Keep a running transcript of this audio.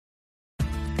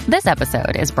This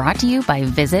episode is brought to you by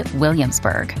Visit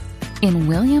Williamsburg. In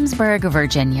Williamsburg,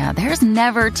 Virginia, there's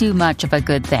never too much of a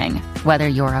good thing. Whether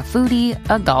you're a foodie,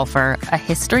 a golfer, a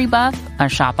history buff, a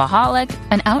shopaholic,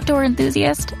 an outdoor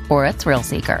enthusiast, or a thrill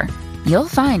seeker, you'll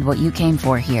find what you came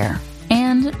for here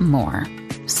and more.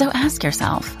 So ask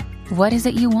yourself, what is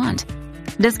it you want?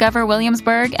 Discover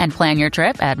Williamsburg and plan your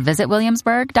trip at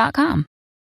visitwilliamsburg.com.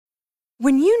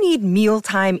 When you need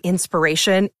mealtime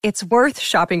inspiration, it's worth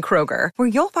shopping Kroger, where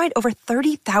you'll find over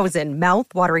 30,000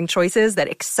 mouth-watering choices that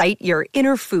excite your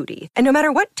inner foodie. And no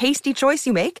matter what tasty choice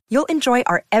you make, you'll enjoy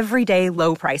our everyday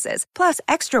low prices, plus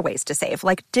extra ways to save,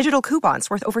 like digital coupons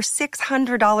worth over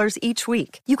 $600 each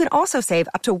week. You can also save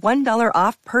up to $1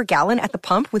 off per gallon at the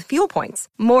pump with fuel points.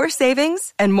 More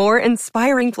savings and more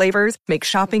inspiring flavors make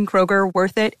shopping Kroger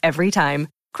worth it every time.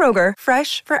 Kroger,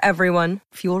 fresh for everyone.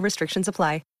 Fuel restrictions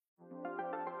apply.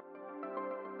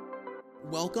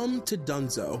 Welcome to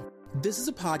Dunzo. This is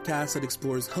a podcast that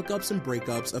explores hookups and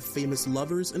breakups of famous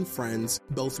lovers and friends,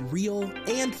 both real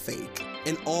and fake,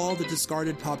 and all the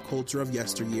discarded pop culture of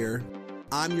yesteryear.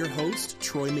 I'm your host,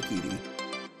 Troy McEady.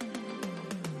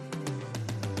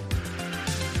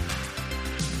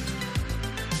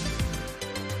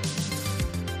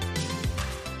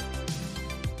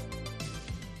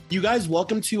 You guys,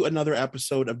 welcome to another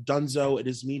episode of Dunzo. It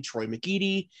is me, Troy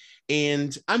McEady,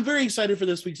 and I'm very excited for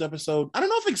this week's episode. I don't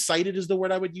know if excited is the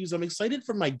word I would use. I'm excited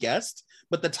for my guest,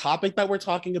 but the topic that we're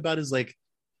talking about is like,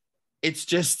 it's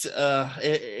just,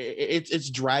 it's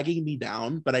dragging me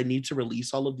down, but I need to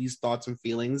release all of these thoughts and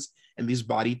feelings and these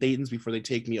body thetans before they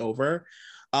take me over.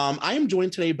 I am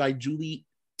joined today by Julie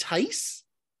Tice.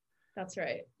 That's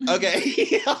right.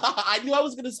 Okay. I knew I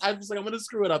was like, I'm going to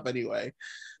screw it up anyway.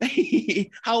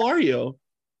 How are you?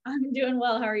 I'm doing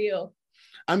well. How are you?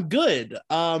 I'm good.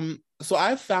 So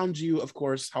I've found you, of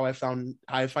course, how I find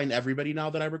everybody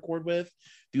now that I record with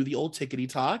through the old Tickety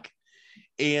Talk.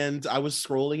 And I was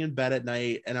scrolling in bed at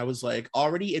night and I was like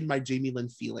already in my Jamie Lynn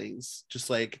feelings, just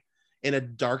like in a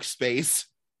dark space.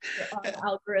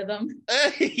 Algorithm.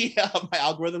 Yeah, my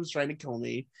algorithm's trying to kill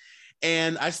me.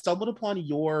 And I stumbled upon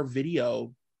your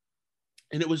video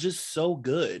and it was just so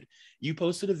good. You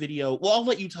posted a video. Well, I'll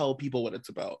let you tell people what it's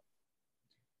about.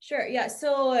 Sure. Yeah.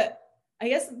 So I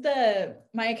guess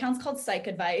my account's called Psych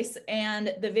Advice,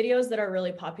 and the videos that are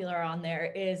really popular on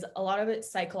there is a lot of it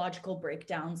psychological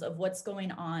breakdowns of what's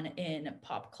going on in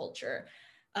pop culture.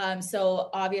 So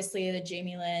obviously the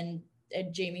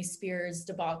Jamie Spears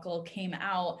debacle came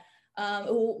out.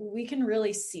 We can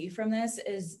really see from this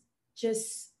is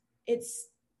just, it's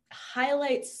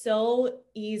highlights so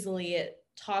easily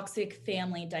toxic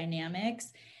family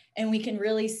dynamics, and we can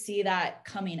really see that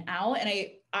coming out. And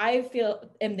I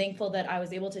am thankful that I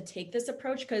was able to take this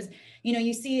approach because, you know,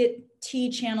 you see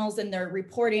T channels and they're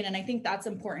reporting, and I think that's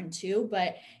important too,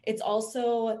 but it's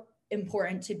also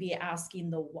important to be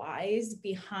asking the whys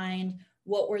behind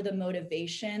what were the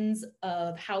motivations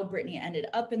of how Britney ended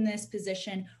up in this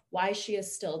position, why she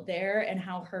is still there, and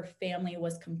how her family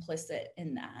was complicit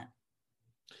in that.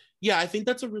 Yeah, I think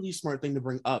that's a really smart thing to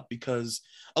bring up because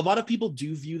a lot of people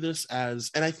do view this as,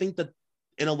 and I think that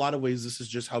in a lot of ways, this is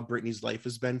just how Britney's life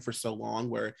has been for so long,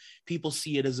 where people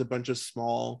see it as a bunch of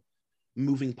small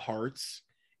moving parts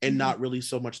and not really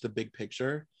so much the big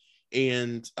picture.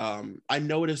 And I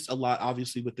noticed a lot,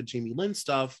 obviously, with the Jamie Lynn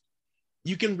stuff,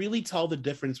 you can really tell the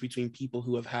difference between people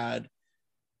who have had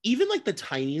even like the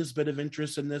tiniest bit of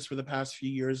interest in this for the past few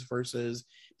years versus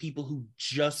people who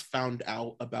just found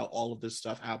out about all of this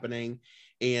stuff happening.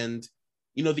 And,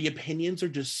 you know, the opinions are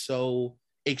just so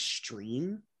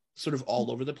extreme, sort of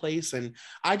all over the place. And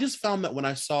I just found that when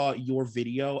I saw your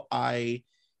video, I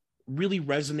really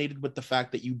resonated with the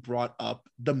fact that you brought up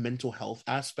the mental health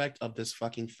aspect of this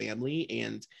fucking family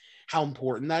and how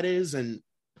important that is. And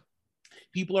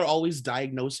people are always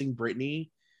diagnosing Britney,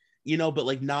 you know, but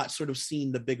like not sort of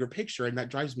seeing the bigger picture. And that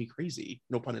drives me crazy.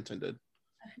 No pun intended.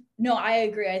 No, I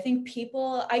agree. I think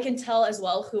I can tell as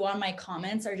well who on my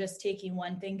comments are just taking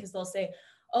one thing because they'll say,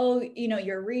 oh, you know,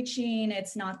 you're reaching,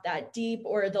 it's not that deep,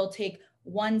 or they'll take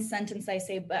one sentence I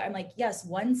say, but I'm like, yes,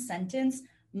 one sentence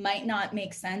might not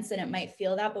make sense and it might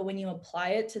feel that, but when you apply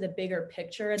it to the bigger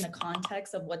picture and the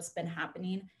context of what's been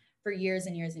happening for years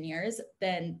and years and years,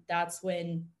 then that's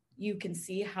when you can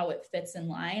see how it fits in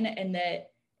line, and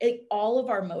that all of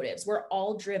our motives, we're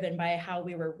all driven by how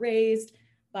we were raised,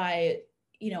 by,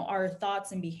 you know, our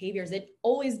thoughts and behaviors. It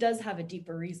always does have a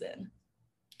deeper reason.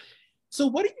 So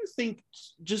what do you think,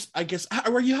 just, I guess,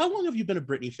 how long have you been a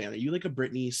Britney fan? Are you like a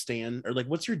Britney stan, or like,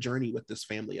 what's your journey with this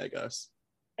family, I guess?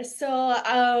 So,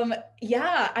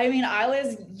 yeah, I mean, I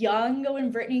was young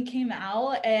when Britney came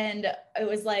out, and it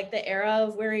was like the era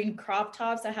of wearing crop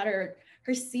tops. I had her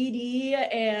CD,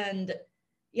 and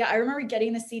yeah, I remember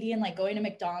getting the CD and like going to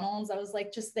McDonald's. I was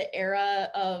like just the era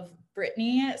of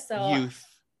Britney. So Youth.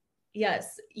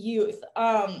 yes, youth.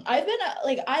 I've been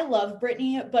like, I love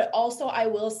Britney, but also I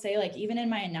will say, like, even in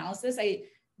my analysis, I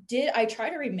try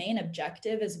to remain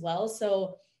objective as well.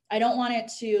 So I don't want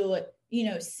it to,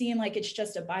 seem like it's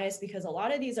just a bias, because a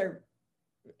lot of these are,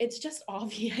 it's just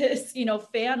obvious,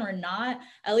 fan or not,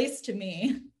 at least to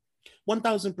me.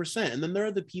 1000%. And then there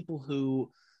are the people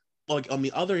who, like, on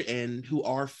the other end, who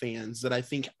are fans that I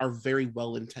think are very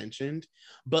well intentioned,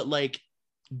 but like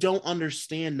don't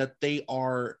understand that they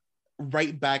are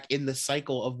right back in the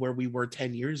cycle of where we were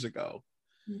 10 years ago,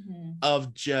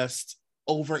 of just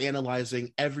over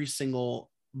analyzing every single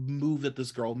move that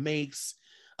this girl makes,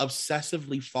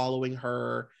 obsessively following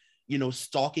her,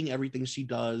 stalking everything she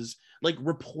does, like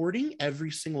reporting every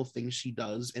single thing she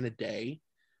does in a day,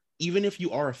 even if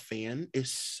you are a fan, is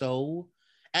so,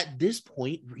 at this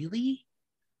point, really.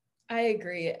 I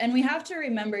agree. And we have to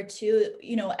remember too,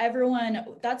 everyone,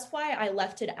 that's why I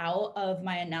left it out of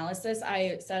my analysis.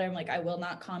 I said, I'm like, I will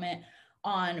not comment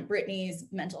on Britney's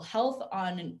mental health,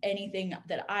 on anything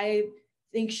that I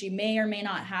think she may or may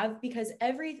not have, because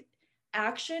every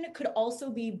action could also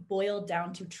be boiled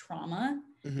down to trauma.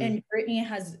 Mm-hmm. And Britney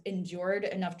has endured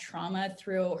enough trauma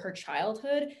through her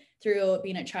childhood, through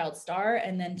being a child star,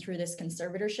 and then through this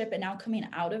conservatorship, and now coming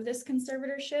out of this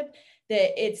conservatorship,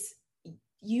 that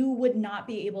you would not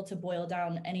be able to boil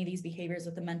down any of these behaviors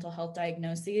with the mental health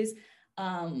diagnoses.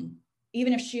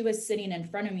 Even if she was sitting in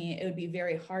front of me, it would be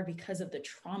very hard because of the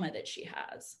trauma that she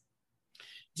has.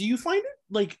 Do you find it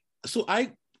like, so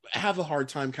I have a hard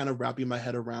time kind of wrapping my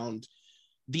head around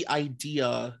the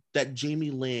idea that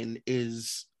Jamie Lynn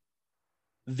is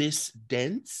this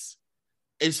dense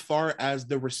as far as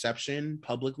the reception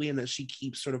publicly, and that she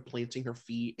keeps sort of planting her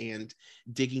feet and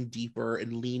digging deeper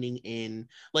and leaning in.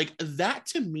 Like, that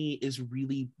to me is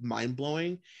really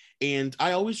mind-blowing. And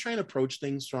I always try and approach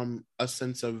things from a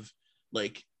sense of,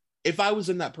 like, if I was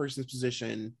in that person's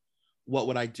position, what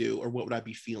would I do, or what would I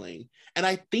be feeling? And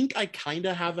I think I kind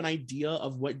of have an idea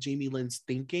of what Jamie Lynn's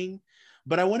thinking,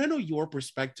 but I want to know your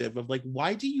perspective of, like,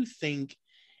 why do you think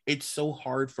it's so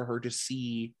hard for her to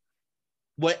see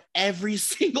what every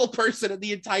single person in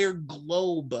the entire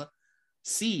globe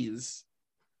sees?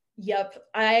 Yep.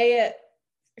 I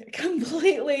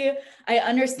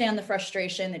understand the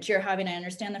frustration that you're having. I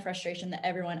understand the frustration that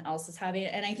everyone else is having.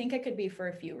 And I think it could be for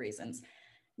a few reasons.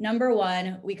 Number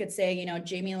one, we could say,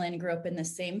 Jamie Lynn grew up in the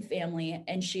same family,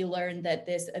 and she learned that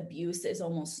this abuse is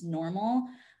almost normal.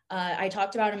 I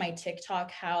talked about in my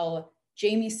TikTok how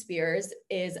Jamie Spears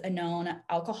is a known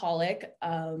alcoholic,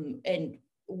 and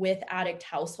with addict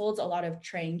households, a lot of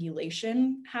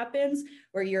triangulation happens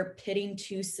where you're pitting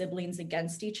two siblings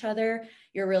against each other.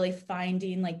 You're really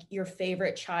finding like your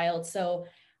favorite child. So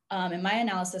in my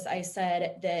analysis, I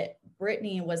said that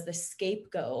Britney was the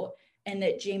scapegoat, and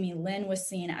that Jamie Lynn was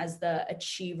seen as the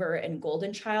achiever and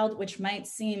golden child, which might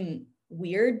seem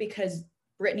weird because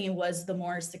Britney was the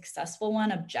more successful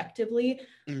one objectively,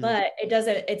 but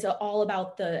it's all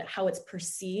about how it's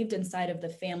perceived inside of the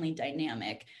family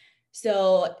dynamic.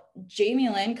 So Jamie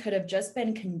Lynn could have just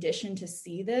been conditioned to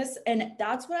see this. And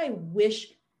that's what I wish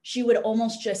she would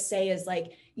almost just say is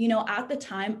like, at the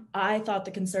time, I thought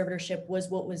the conservatorship was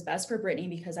what was best for Britney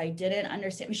because I didn't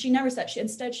understand. She never said,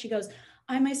 instead she goes,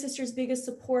 I'm my sister's biggest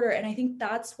supporter. And I think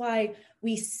that's why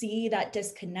we see that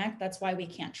disconnect. That's why we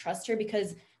can't trust her,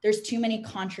 because there's too many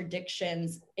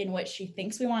contradictions in what she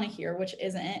thinks we want to hear, which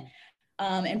isn't,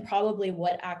 and probably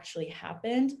what actually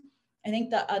happened. I think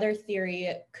the other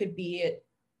theory could be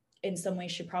in some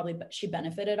ways she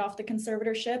benefited off the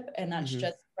conservatorship. And that's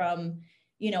just from,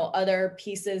 other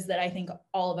pieces that I think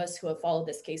all of us who have followed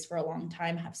this case for a long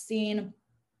time have seen,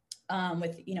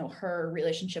 with, her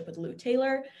relationship with Lou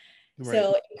Taylor. Right.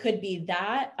 So it could be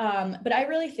that. But I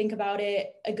really think about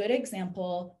it. A good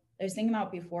example I was thinking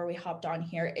about before we hopped on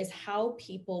here is how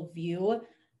people view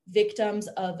victims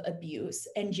of abuse.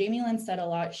 And Jamie Lynn said a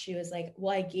lot. She was like,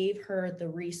 well, I gave her the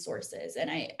resources.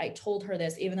 And I told her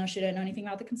this, even though she didn't know anything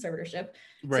about the conservatorship.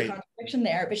 Right. So contradiction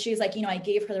there. But she's like, I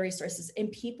gave her the resources.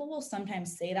 And people will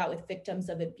sometimes say that with victims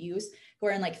of abuse who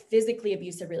are in like physically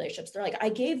abusive relationships. They're like, I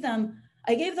gave them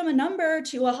a number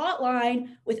to a hotline,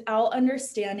 without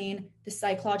understanding the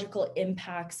psychological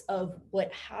impacts of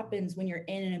what happens when you're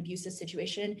in an abusive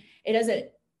situation. It doesn't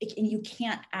and you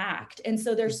can't act. And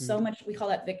so there's so much, we call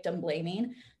that victim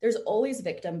blaming. There's always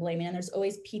victim blaming, and there's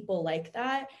always people like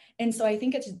that. And so I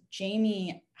think it's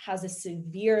Jamie has a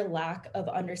severe lack of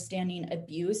understanding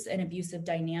abuse and abusive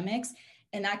dynamics.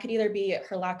 And that could either be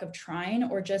her lack of trying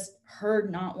or just her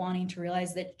not wanting to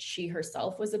realize that she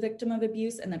herself was a victim of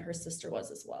abuse and that her sister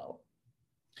was as well.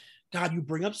 God, you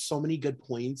bring up so many good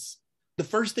points. The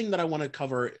first thing that I want to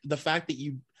cover, the fact that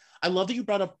I love that you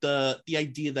brought up the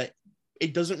idea that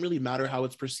it doesn't really matter how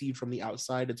it's perceived from the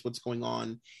outside. It's what's going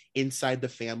on inside the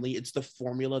family. It's the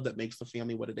formula that makes the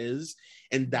family what it is.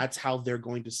 And that's how they're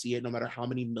going to see it, no matter how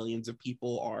many millions of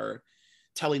people are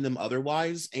telling them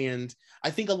otherwise. And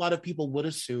I think a lot of people would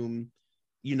assume,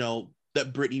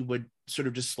 that Brittany would sort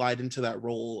of just slide into that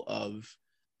role of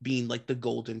being like the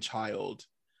golden child.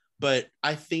 But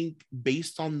I think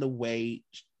based on the way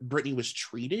Brittany was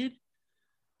treated,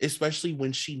 especially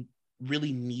when she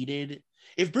really needed,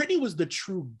 if Brittany was the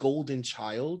true golden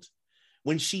child,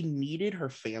 when she needed her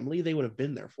family, they would have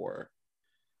been there for her.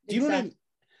 Do you know what I mean?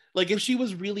 Like, if she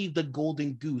was really the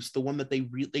golden goose, the one that they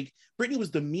really, like, Brittany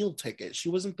was the meal ticket. She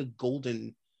wasn't the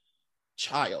golden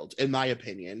child, in my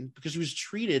opinion, because she was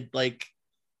treated like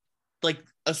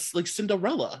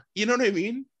Cinderella. You know what I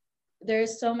mean?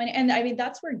 There's so many, and I mean,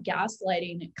 that's where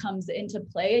gaslighting comes into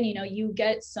play. And, you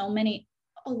get so many,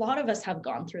 a lot of us have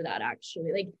gone through that,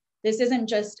 actually. Like, this isn't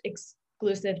just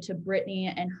exclusive to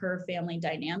Brittany and her family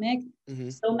dynamic.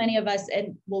 So many of us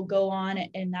will go on,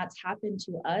 and that's happened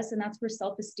to us. And that's where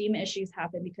self-esteem issues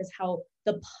happen, because how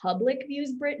the public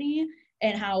views Brittany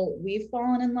and how we've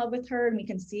fallen in love with her and we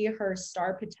can see her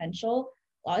star potential.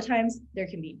 A lot of times there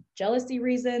can be jealousy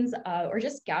reasons or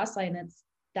just gaslighting. That's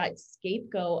that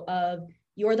scapegoat of,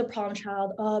 you're the problem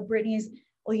child. Oh, Brittany's,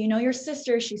 well, your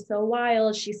sister, she's so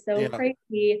wild, she's so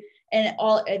crazy. And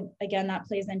again, that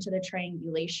plays into the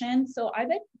triangulation. So I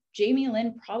bet Jamie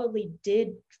Lynn probably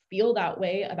did feel that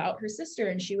way about her sister,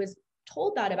 and she was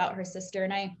told that about her sister.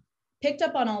 And I picked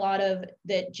up on a lot of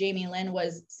that Jamie Lynn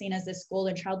was seen as this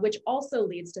golden child, which also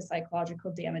leads to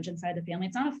psychological damage inside the family.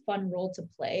 It's not a fun role to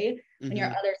play when your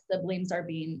other siblings are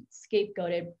being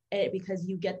scapegoated, because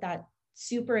you get that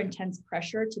super intense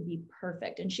pressure to be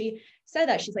perfect. And she said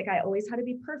that, she's like, I always had to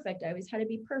be perfect. I always had to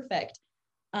be perfect.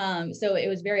 So it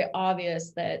was very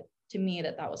obvious that to me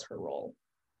that was her role.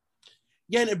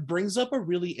 Yeah, and it brings up a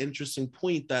really interesting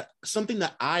point, that something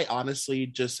that I honestly,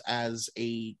 just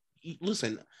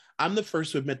listen, I'm the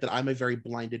first to admit that I'm a very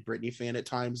blinded Britney fan at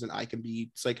times, and I can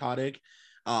be psychotic.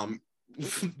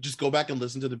 Just go back and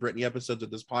listen to the Britney episodes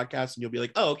of this podcast, and you'll be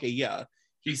like, oh, okay, yeah,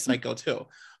 he's psycho too.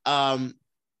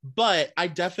 But I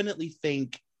definitely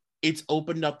think it's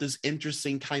opened up this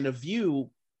interesting kind of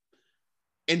view.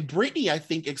 And Brittany, I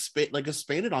think,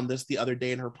 expanded on this the other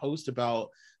day in her post about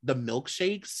the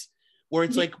milkshakes, where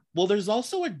it's like, well, there's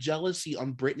also a jealousy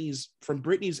on from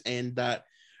Brittany's end, that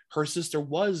her sister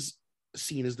was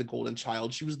seen as the golden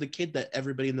child. She was the kid that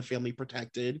everybody in the family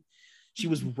protected. She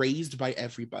was raised by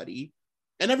everybody.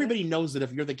 And everybody knows that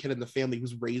if you're the kid in the family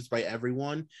who's raised by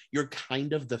everyone, you're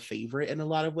kind of the favorite in a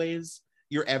lot of ways.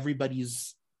 You're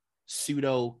everybody's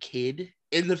pseudo kid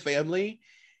in the family.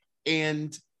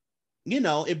 And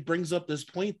it brings up this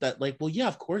point that, like, well, yeah,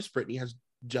 of course, Brittany has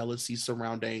jealousy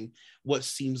surrounding what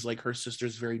seems like her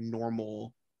sister's very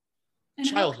normal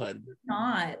childhood.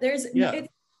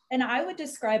 And I would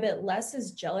describe it less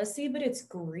as jealousy, but it's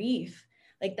grief.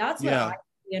 Like, that's what I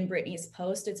see in Brittany's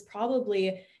post. It's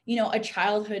probably, a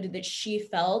childhood that she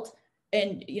felt,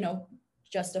 and,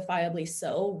 justifiably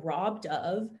so, robbed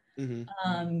of.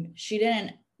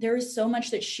 There was so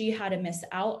much that she had to miss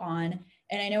out on.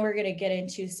 And I know we're going to get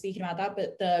into speaking about that,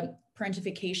 but the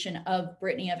parentification of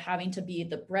Brittany, of having to be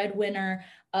the breadwinner,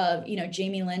 of,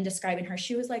 Jamie Lynn describing her,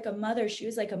 she was like a mother.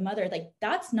 Like,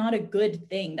 that's not a good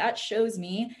thing. That shows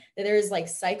me that there's like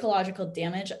psychological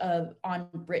damage on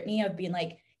Brittany, of being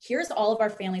like, here's all of our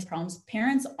family's problems.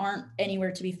 Parents aren't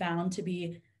anywhere to be found to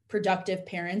be productive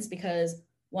parents, because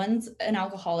one's an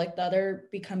alcoholic, the other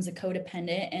becomes a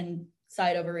codependent and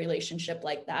side of a relationship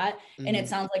like that. And it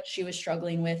sounds like she was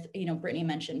struggling with, Brittany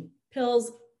mentioned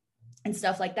pills and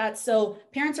stuff like that. So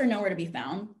parents are nowhere to be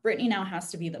found. Brittany now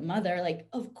has to be the mother. Like,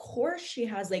 of course she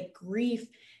has like grief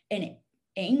and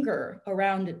anger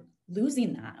around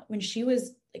losing that, when she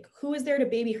was like, who was there to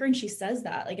baby her? And she says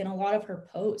that, like, in a lot of her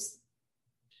posts.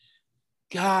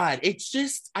 God, it's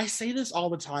just, I say this all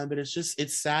the time, but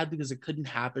it's sad, because it couldn't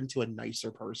happen to a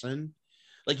nicer person.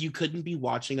 Like, you couldn't be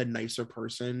watching a nicer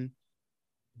person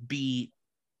be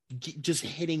just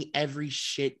hitting every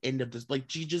shit end of this. Like,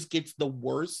 she just gets the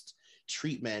worst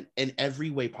treatment in every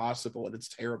way possible, and it's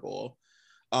terrible.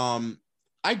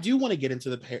 I do want to get into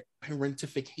the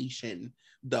parentification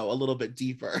though a little bit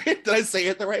deeper. Did I say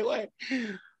it the right way?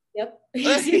 Yep.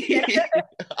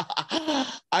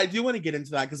 I do want to get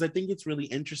into that because I think it's really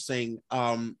interesting.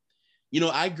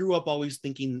 I grew up always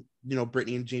thinking,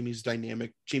 Brittany and Jamie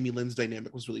Lynn's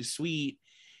dynamic was really sweet.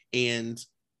 And,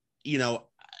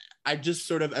 I just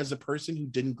sort of, as a person who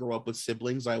didn't grow up with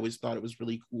siblings, I always thought it was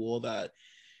really cool that,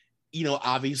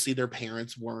 obviously their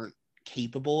parents weren't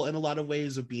capable in a lot of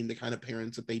ways of being the kind of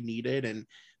parents that they needed, and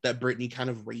that Brittany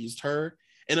kind of raised her.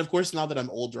 And of course, now that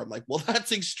I'm older, I'm like, well,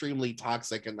 that's extremely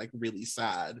toxic and like really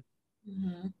sad,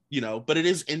 but it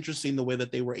is interesting the way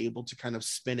that they were able to kind of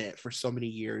spin it for so many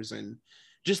years, and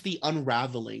just the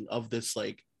unraveling of this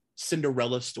like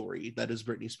Cinderella story that is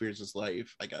Britney Spears'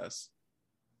 life, I guess.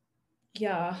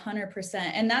 Yeah, 100%.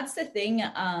 And that's the thing,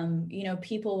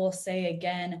 people will say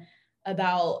again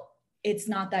about it's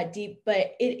not that deep,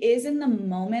 but it is in the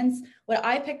moments. What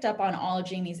I picked up on all of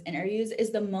Jamie's interviews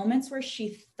is the moments where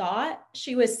she thought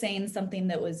she was saying something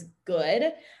that was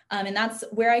good. And that's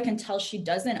where I can tell she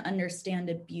doesn't understand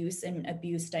abuse and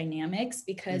abuse dynamics,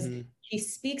 because she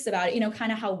speaks about it,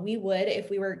 kind of how we would if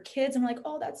we were kids and we're like,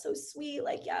 oh, that's so sweet.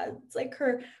 Like, yeah, it's like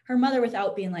her mother,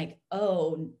 without being like,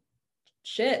 oh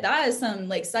shit, that is some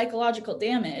like psychological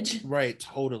damage. Right.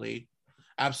 Totally.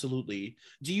 Absolutely.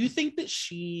 Do you think that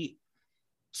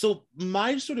so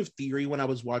my sort of theory when I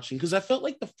was watching, because I felt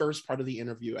like the first part of the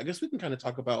interview, I guess we can kind of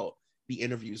talk about the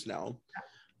interviews now.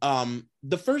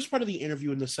 The first part of the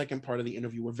interview and the second part of the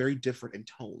interview were very different in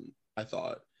tone, I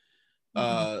thought.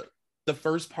 The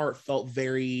first part felt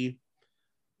very,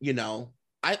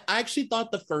 I actually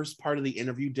thought the first part of the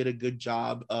interview did a good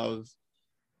job of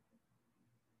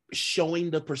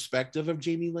showing the perspective of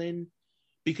Jamie Lynn,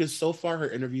 because so far her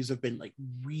interviews have been like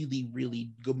really,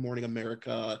 really Good Morning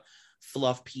America,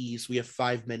 fluff piece. We have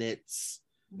 5 minutes,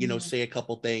 say a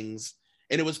couple things.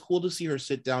 And it was cool to see her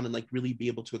sit down and like really be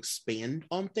able to expand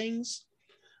on things.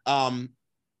 But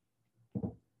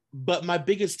my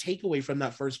biggest takeaway from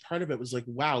that first part of it was like,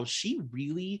 wow, she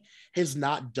really has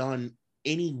not done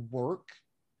any work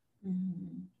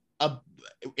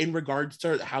in regards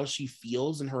to how she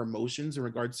feels and her emotions in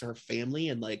regards to her family.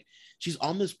 And like, she's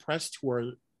on this press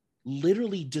tour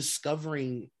literally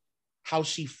discovering how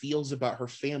she feels about her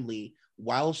family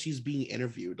while she's being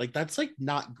interviewed. Like, that's like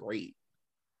not great.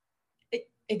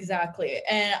 Exactly.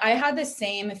 And I had the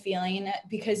same feeling,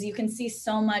 because you can see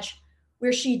so much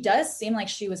where she does seem like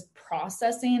she was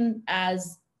processing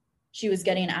as she was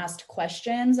getting asked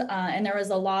questions. And there was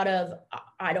a lot of,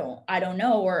 I don't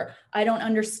know, or I don't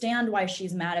understand why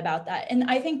she's mad about that. And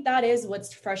I think that is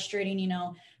what's frustrating,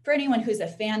 for anyone who's a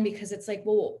fan, because it's like,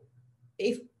 well,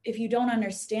 if you don't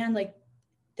understand, like,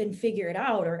 then figure it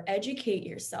out or educate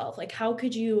yourself. Like,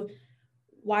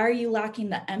 why are you lacking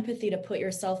the empathy to put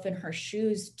yourself in her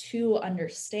shoes to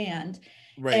understand?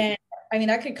 Right. And I mean,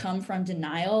 that could come from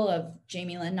denial of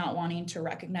Jamie Lynn not wanting to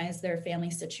recognize their family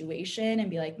situation and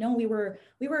be like, no, we were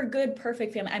a good,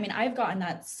 perfect family. I mean, I've gotten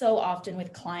that so often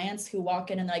with clients who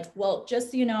walk in and like, well,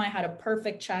 just so you know, I had a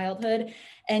perfect childhood.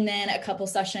 And then a couple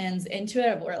sessions into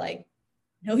it, we're like,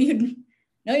 no, you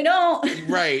don't.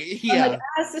 Right. Yeah. Like,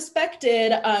 as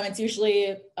suspected, it's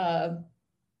usually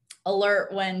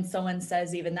alert when someone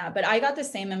says even that. But I got the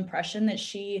same impression that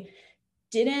she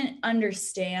didn't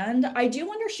understand. I do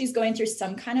wonder if she's going through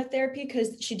some kind of therapy,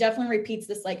 because she definitely repeats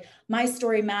this, like, my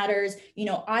story matters,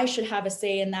 I should have a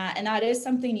say in that. And that is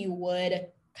something you would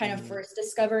kind of first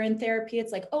discover in therapy.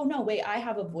 It's like, oh no, wait, I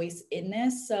have a voice in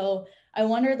this. So I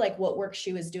wondered like what work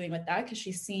she was doing with that,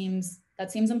 because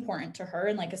that seems important to her,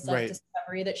 and like a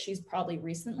self-discovery that she's probably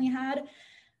recently had,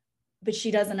 but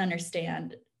she doesn't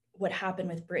understand what happened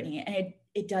with Britney. And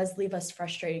it does leave us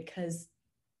frustrated, because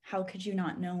how could you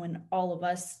not know when all of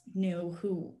us knew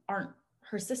who aren't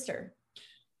her sister?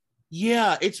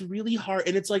 Yeah, it's really hard.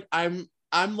 And it's like, I'm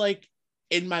like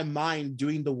in my mind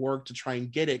doing the work to try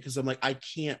and get it, because I'm like, I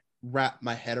can't wrap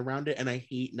my head around it. And I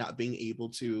hate not being able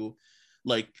to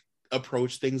like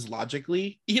approach things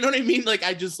logically. You know what I mean? Like,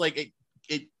 I just like,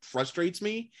 it frustrates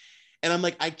me. And I'm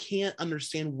like, I can't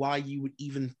understand why you would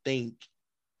even think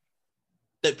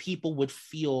that people would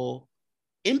feel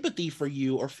empathy for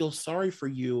you or feel sorry for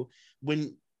you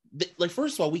when, like,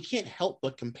 first of all, we can't help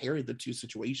but compare the two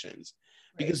situations,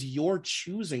 right? Because you're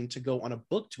choosing to go on a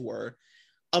book tour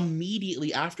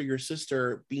immediately after your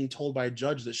sister being told by a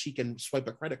judge that she can swipe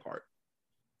a credit card.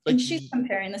 Like, and she's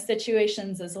comparing the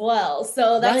situations as well.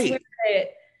 So that's right. Where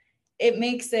it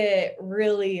makes it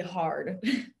really hard.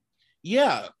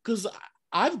 Yeah, because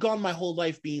I've gone my whole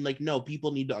life being like, no,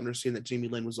 people need to understand that Jamie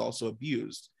Lynn was also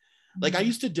abused. Like, I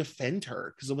used to defend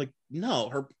her because I'm like,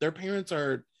 no, their parents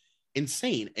are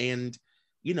insane. And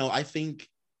I think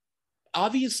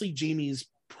obviously Jamie's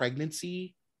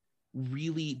pregnancy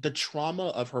really, the trauma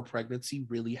of her pregnancy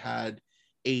really had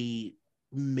a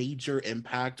major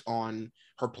impact on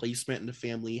her placement in the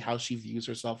family, how she views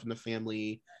herself in the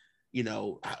family,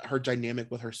 her dynamic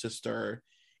with her sister.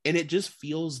 And it just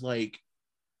feels like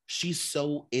she's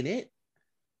so in it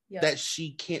that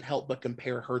she can't help but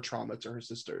compare her trauma to her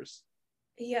sister's.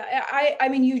 Yeah, I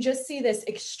mean, you just see this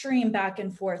extreme back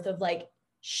and forth of like,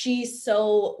 she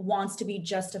so wants to be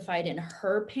justified in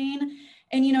her pain.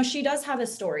 And, she does have a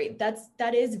story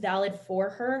that is valid for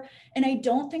her. And I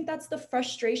don't think that's the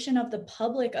frustration of the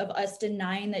public of us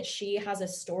denying that she has a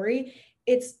story.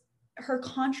 It's her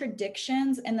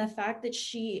contradictions and the fact that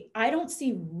I don't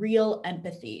see real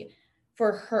empathy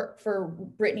for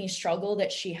Brittany's struggle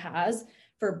that she has.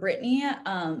 For Brittany,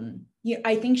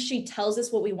 I think she tells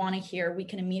us what we want to hear. We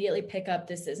can immediately pick up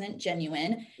this isn't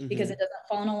genuine because it doesn't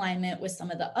fall in alignment with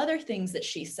some of the other things that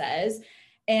she says.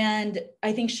 And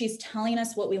I think she's telling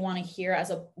us what we want to hear as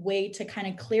a way to kind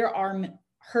of clear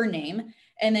her name.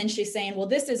 And then she's saying, well,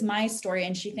 this is my story.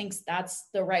 And she thinks that's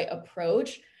the right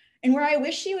approach. And where I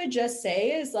wish she would just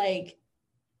say is like,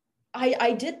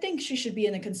 I did think she should be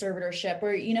in the conservatorship,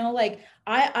 or,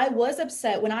 I was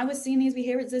upset when I was seeing these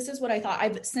behaviors. This is what I thought.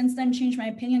 I've since then changed my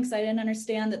opinion because I didn't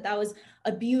understand that was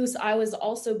abuse. I was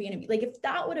also being like, if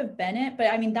that would have been it, but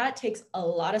I mean, that takes a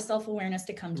lot of self-awareness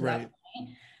to come to that point.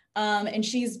 And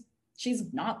she's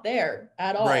not there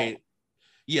at all. Right.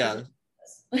 Yeah.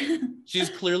 She's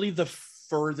clearly the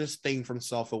furthest thing from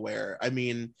self-aware. I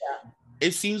mean,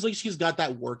 It seems like she's got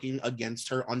that working against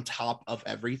her on top of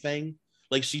everything.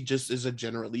 Like she just is a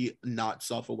generally not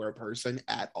self-aware person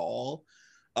at all,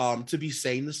 to be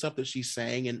saying the stuff that she's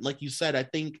saying. And like you said, I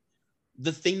think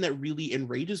the thing that really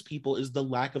enrages people is the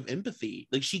lack of empathy.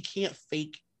 Like she can't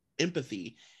fake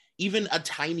empathy, even a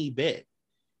tiny bit.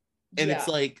 And it's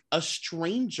like a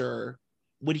stranger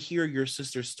would hear your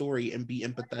sister's story and be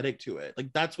empathetic to it.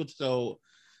 Like that's what's so,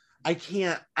 I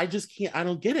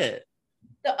don't get it.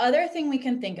 The other thing we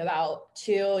can think about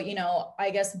to, I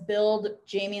guess, build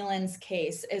Jamie Lynn's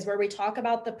case is where we talk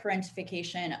about the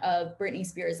parentification of Britney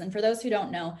Spears. And for those who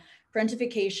don't know,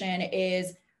 parentification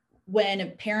is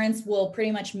when parents will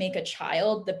pretty much make a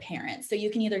child the parent. So you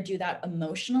can either do that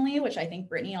emotionally, which I think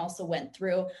Britney also went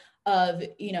through, of,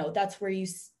 that's where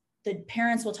the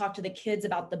parents will talk to the kids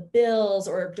about the bills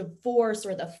or divorce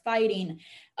or the fighting,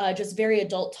 just very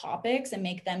adult topics, and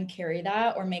make them carry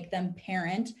that or make them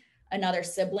parent another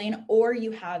sibling. Or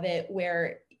you have it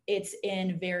where it's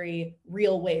in very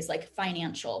real ways, like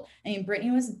financial. I mean,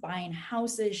 Britney was buying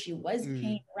houses, she was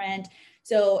paying rent.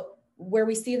 So where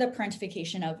we see the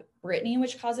parentification of Britney,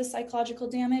 which causes psychological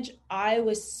damage, I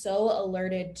was so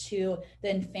alerted to the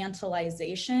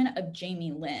infantilization of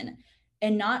Jamie Lynn.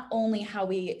 And not only how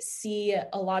we see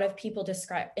a lot of people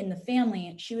describe in the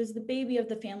family, she was the baby of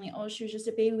the family. Oh, she was just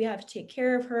a baby. We have to take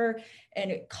care of her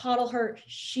and coddle her.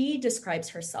 She describes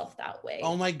herself that way.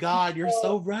 Oh my God, you're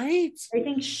so right. I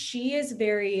think she is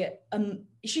very,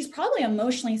 she's probably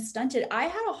emotionally stunted. I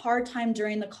had a hard time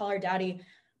during the Call Her Daddy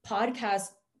podcast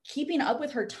keeping up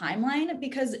with her timeline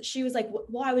because she was like,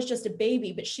 well, I was just a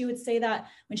baby. But she would say that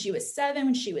when she was 7,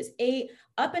 when she was 8,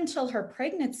 up until her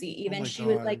pregnancy, even she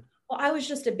was like, well, I was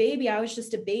just a baby. I was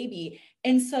just a baby.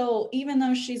 And so even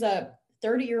though she's a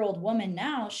 30-year-old woman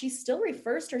now, she still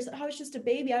refers to herself, I was just a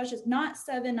baby. I was just not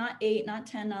 7, not 8, not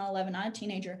 10, not 11, not a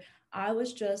teenager. I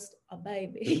was just a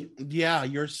baby. Yeah,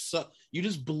 you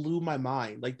just blew my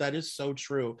mind. Like, that is so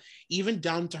true. Even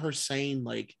down to her saying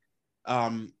like,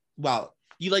 wow,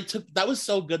 you like that was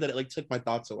so good that it like took my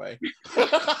thoughts away.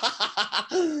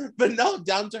 But no,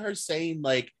 down to her saying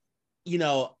like,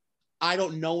 I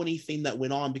don't know anything that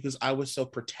went on because I was so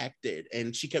protected.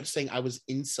 And she kept saying I was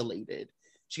insulated.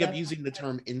 She kept using the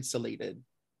term insulated.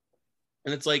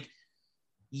 And it's like,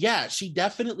 yeah, she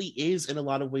definitely is in a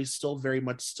lot of ways still very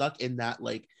much stuck in that,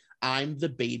 like, I'm the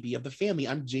baby of the family.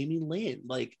 I'm Jamie Lynn.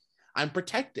 Like, I'm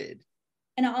protected.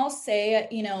 And I'll say,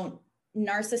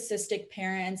 narcissistic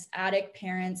parents, addict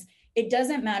parents, it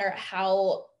doesn't matter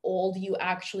how old you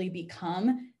actually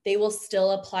become, they will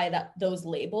still apply those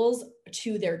labels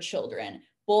to their children,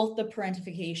 both the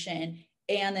parentification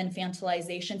and the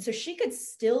infantilization. So she could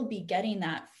still be getting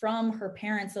that from her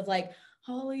parents of like,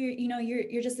 oh,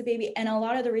 you're just a baby. And a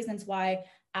lot of the reasons why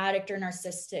addict or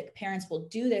narcissistic parents will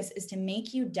do this is to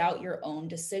make you doubt your own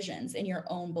decisions and your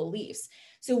own beliefs.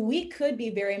 So we could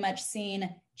be very much seeing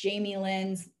Jamie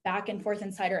Lynn's back and forth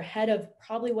inside her head of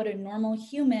probably what a normal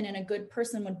human and a good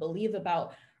person would believe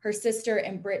about her sister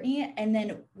and Britney, and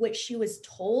then what she was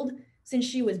told since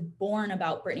she was born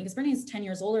about Britney, because Britney is 10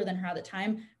 years older than her at the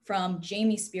time, from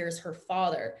Jamie Spears, her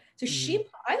father. So she,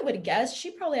 I would guess,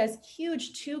 she probably has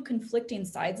huge two conflicting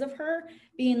sides of her,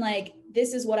 being like,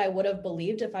 this is what I would have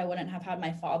believed if I wouldn't have had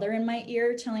my father in my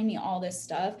ear telling me all this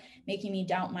stuff, making me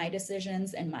doubt my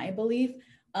decisions and my belief.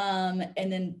 And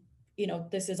then, you know,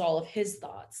 this is all of his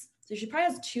thoughts. So she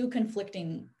probably has two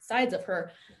conflicting sides of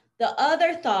her. The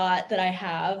other thought that I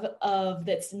have of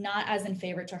that's not as in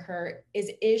favor to her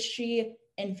is she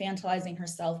infantilizing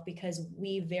herself, because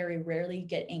we very rarely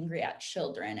get angry at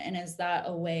children? And is that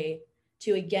a way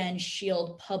to, again,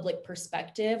 shield public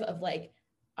perspective of like,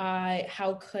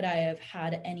 how could I have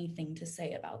had anything to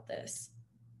say about this?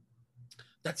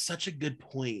 That's such a good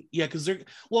point. Yeah, because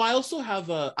well, I also have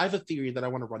I have a theory that I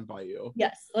want to run by you.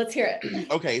 Yes, let's hear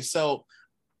it. Okay, so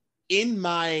in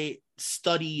my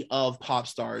study of pop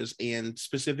stars, and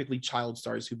specifically child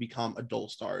stars who become adult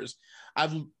stars,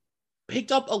 I've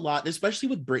picked up a lot, especially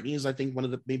with Britney is I think one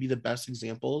of the maybe the best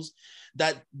examples,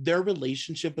 that their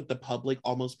relationship with the public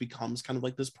almost becomes kind of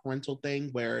like this parental thing,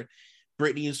 where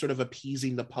Britney is sort of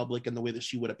appeasing the public in the way that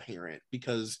she would a parent,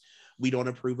 because we don't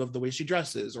approve of the way she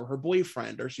dresses, or her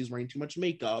boyfriend, or she's wearing too much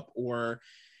makeup, or,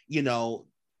 you know,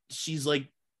 she's like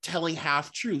telling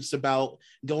half truths about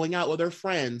going out with her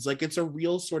friends. Like, it's a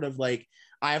real sort of like,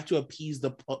 I have to appease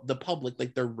the public,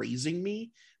 like they're raising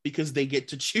me because they get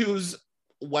to choose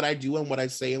what I do and what I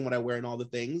say and what I wear and all the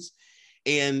things.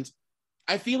 And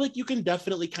I feel like you can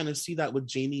definitely kind of see that with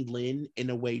Jamie Lynn in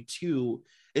a way too,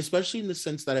 especially in the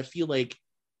sense that I feel like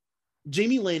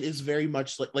Jamie Lynn is very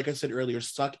much like I said earlier,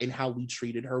 stuck in how we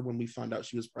treated her when we found out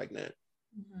she was pregnant,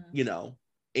 you know?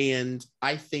 And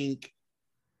I think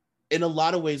in a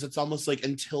lot of ways, it's almost like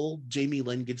until Jamie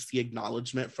Lynn gets the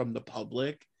acknowledgement from the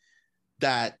public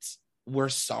that we're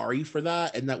sorry for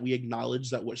that, and that we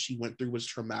acknowledge that what she went through was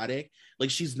traumatic,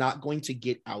 like she's not going to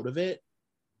get out of it.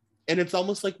 And it's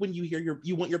almost like when you hear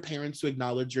you want your parents to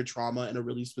acknowledge your trauma in a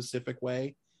really specific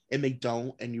way, and they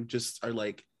don't, and you just are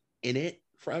like in it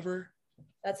forever.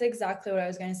 That's exactly what I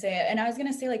was going to say. And I was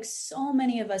going to say, like, so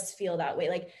many of us feel that way.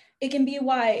 Like, it can be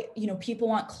why, you know, people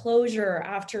want closure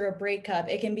after a breakup.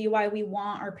 It can be why we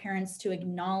want our parents to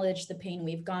acknowledge the pain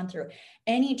we've gone through.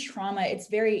 Any trauma, it's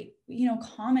very, you know,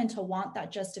 common to want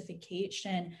that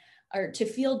justification, or to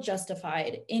feel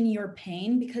justified in your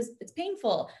pain because it's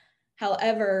painful.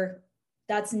 However,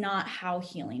 that's not how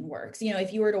healing works. You know,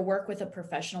 if you were to work with a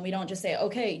professional, we don't just say,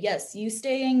 okay, yes, you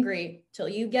stay angry till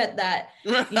you get that.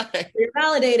 Right. You're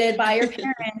validated by your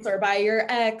parents or by your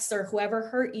ex or whoever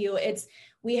hurt you.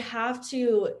 We have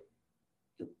to,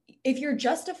 if you're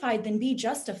justified, then be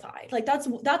justified. Like, that's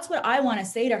what I want to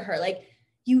say to her. Like,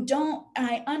 you don't, and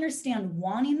I understand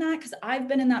wanting that, because I've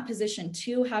been in that position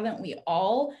too, haven't we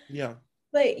all? Yeah.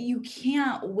 But you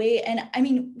can't wait. And I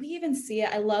mean, we even see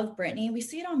it. I love Britney. We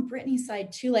see it on Britney's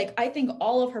side too. Like, I think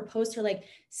all of her posts are like,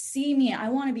 see me, I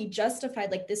want to be justified.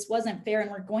 Like, this wasn't fair.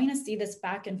 And we're going to see this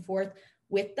back and forth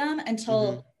with them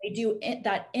until they do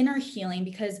that inner healing,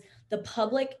 because the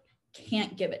public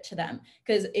can't give it to them.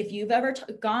 Because if you've ever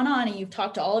gone on and you've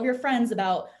talked to all of your friends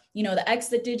about, you know, the ex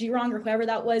that did you wrong or whoever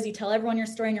that was, you tell everyone your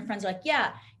story and your friends are like,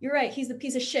 yeah, you're right, he's a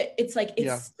piece of shit. It's like,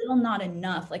 it's still not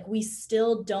enough. Like, we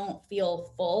still don't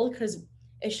feel full, because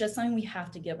it's just something we have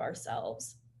to give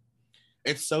ourselves.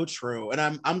 It's so true.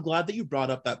 And I'm glad that you brought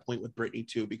up that point with Britney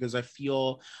too, because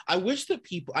I wish that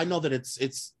people, I know that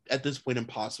it's at this point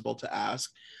impossible to ask,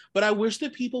 but I wish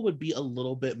that people would be a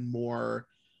little bit more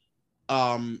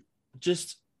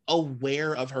just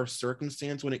aware of her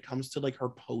circumstance when it comes to like her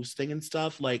posting and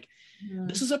stuff. Like,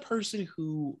 this is a person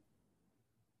who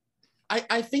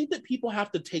I think that people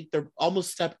have to take their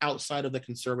almost step outside of the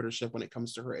conservatorship when it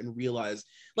comes to her and realize,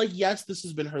 like, yes, this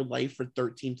has been her life for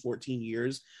 13, 14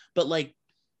 years, but like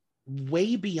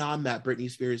way beyond that,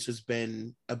 Britney Spears has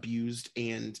been abused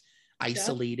and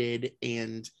isolated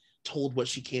and told what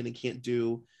she can and can't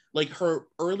do. Like, her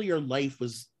earlier life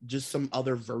was just some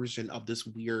other version of this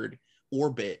weird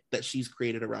orbit that she's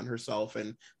created around herself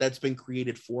and that's been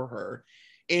created for her.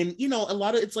 And, you know,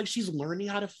 it's like she's learning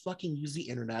how to fucking use the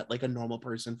internet like a normal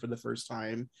person for the first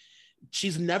time.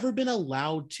 She's never been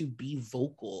allowed to be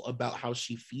vocal about how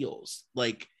she feels,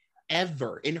 like,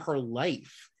 ever in her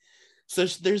life. So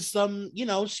there's some, you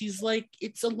know, she's like,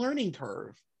 it's a learning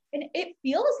curve. And it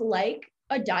feels like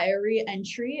a diary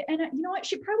entry. And you know what?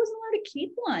 She probably wasn't allowed to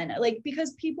keep one, like,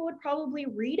 because people would probably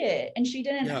read it and she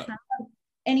didn't have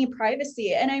any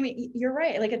privacy. And I mean, you're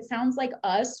right. Like, it sounds like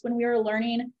us when we were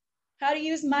learning how to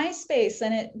use MySpace,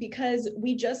 and because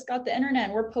we just got the internet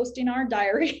and we're posting our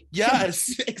diary.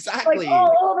 Yes, exactly. Like,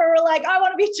 all over. We're like, I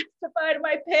want to be justified in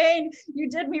my pain. You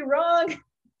did me wrong.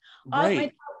 All my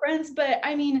top friends. But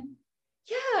I mean,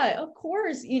 Yeah, of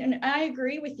course. I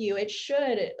agree with you. It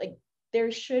should, like,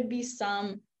 there should be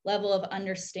some level of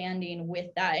understanding with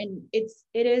that. And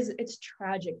it's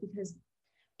tragic because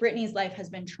Brittany's life has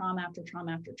been trauma after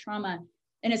trauma after trauma.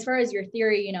 And as far as your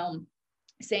theory,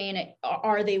 saying,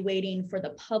 are they waiting for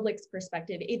the public's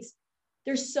perspective?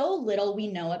 There's so little we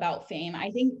know about fame.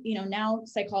 I think, now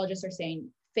psychologists are saying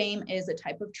fame is a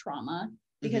type of trauma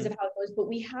because of how it goes, but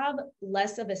we have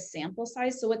less of a sample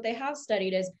size. So what they have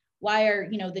studied is, why are,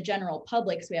 the general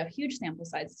public, so we have huge sample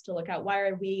sizes to look at, why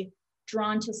are we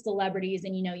drawn to celebrities?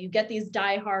 And, you get these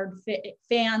diehard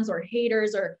fans or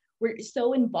haters, or we're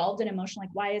so involved in emotion. Like,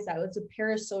 why is that? It's a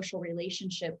parasocial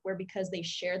relationship where, because they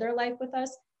share their life with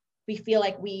us, we feel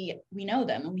like we know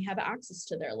them and we have access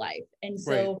to their life. And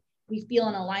so we feel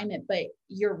an alignment. But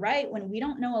you're right, when we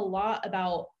don't know a lot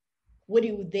about what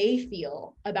do they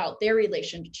feel about their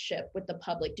relationship with the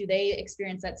public, do they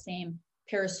experience that same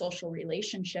parasocial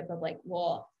relationship of like,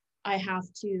 well, I have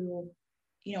to,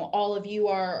 all of you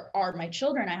are my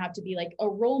children, I have to be like a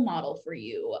role model for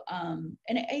you. And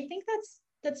I think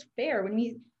that's fair.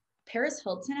 Paris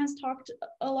Hilton has talked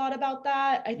a lot about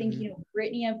that. I think,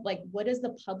 Brittany, of like, what does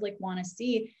the public want to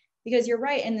see? Because you're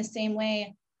right, in the same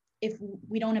way, if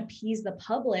we don't appease the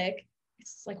public,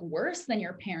 it's like worse than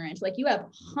your parents. Like, you have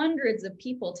hundreds of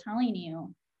people telling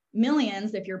you,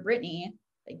 millions, if you're Brittany,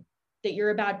 like, that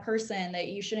you're a bad person, that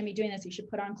you shouldn't be doing this, you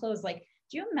should put on clothes. Like,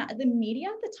 do you imagine? The media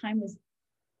at the time was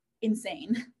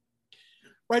insane.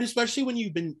 Right, especially when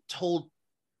you've been told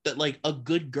that like a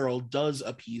good girl does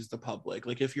appease the public.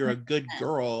 Like, if you're a good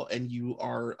girl and you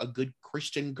are a good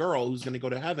Christian girl who's going to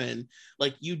go to heaven,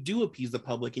 like, you do appease the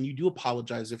public and you do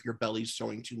apologize if your belly's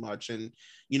showing too much, and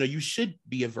you should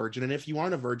be a virgin, and if you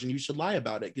aren't a virgin, you should lie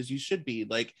about it, because you should be.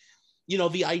 Like,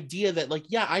 the idea that like,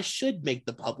 yeah, I should make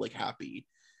the public happy,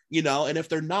 and if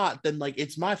they're not, then like,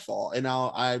 it's my fault, and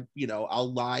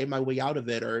I'll lie my way out of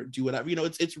it or do whatever.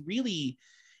 It's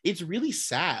really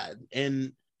sad.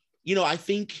 And I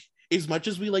think, as much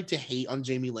as we like to hate on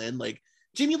Jamie Lynn, like,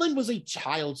 Jamie Lynn was a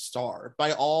child star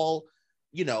by all,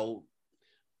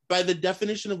 by the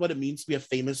definition of what it means to be a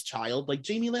famous child. Like,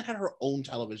 Jamie Lynn had her own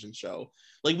television show.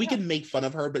 Like, we can make fun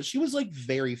of her, but she was like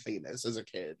very famous as a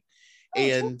kid.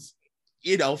 And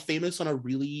famous on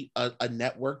a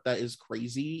network that is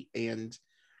crazy, and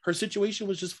her situation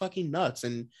was just fucking nuts.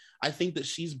 And I think that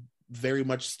she's very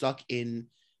much stuck in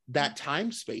that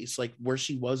time space, like where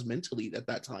she was mentally at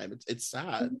that time. It's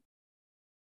sad.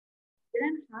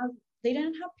 They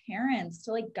didn't have parents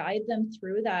to like guide them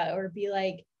through that, or be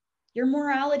like, your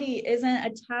morality isn't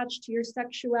attached to your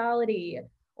sexuality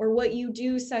or what you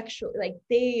do sexually. Like,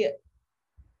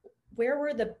 where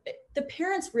were the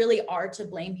parents really are to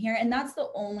blame here. And that's the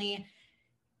only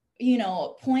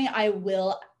point I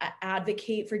will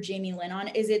advocate for Jamie Lynn on,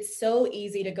 is it's so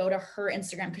easy to go to her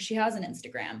Instagram, because she has an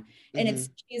Instagram, and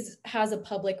she's has a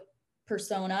public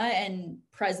persona and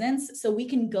presence, so we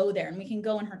can go there and we can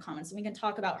go in her comments and we can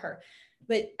talk about her.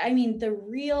 But I mean, the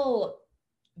real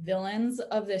villains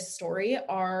of this story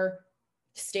are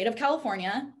the state of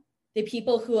California, the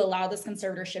people who allow this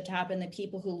conservatorship to happen, the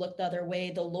people who look the other way,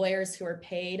 the lawyers who are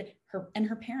paid, her and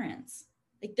her parents.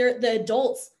 Like, they're the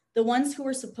adults, the ones who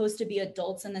are supposed to be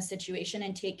adults in the situation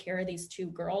and take care of these two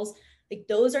girls. Like,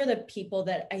 those are the people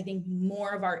that I think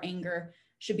more of our anger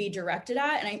should be directed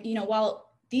at. And while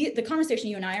the conversation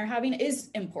you and I are having is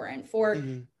important for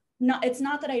it's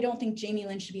not that I don't think Jamie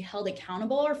Lynn should be held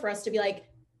accountable, or for us to be like,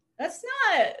 that's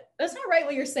not right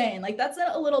what you're saying. Like, that's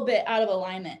a little bit out of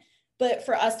alignment. But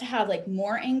for us to have like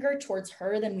more anger towards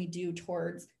her than we do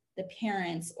towards the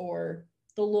parents or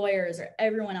the lawyers or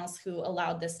everyone else who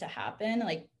allowed this to happen,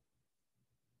 like,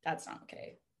 that's not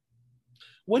okay.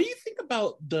 What do you think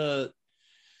about the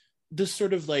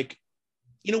sort of like,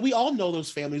 we all know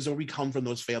those families, or we come from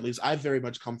those families. I very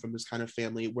much come from this kind of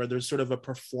family where there's sort of a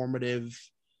performative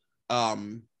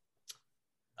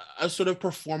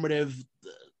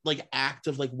like act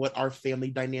of like what our family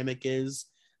dynamic is.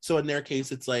 So in their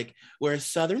case, it's like, we're a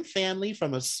Southern family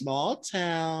from a small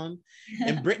town,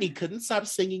 and Brittany couldn't stop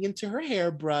singing into her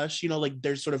hairbrush, like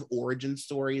their sort of origin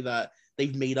story that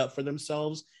they've made up for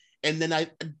themselves. And then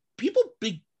people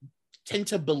tend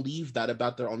to believe that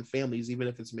about their own families, even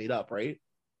if it's made up, right?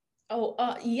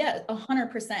 Oh, yeah,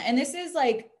 100%. And this is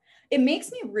like, it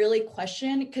makes me really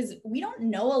question, because we don't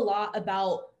know a lot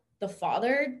about the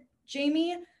father,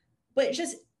 Jamie, but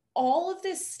just all of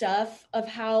this stuff of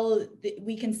how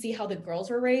we can see how the girls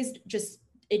were raised, just,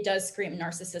 it does scream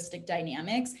narcissistic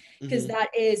dynamics, because that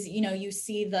is, you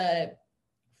see the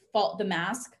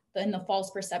mask and the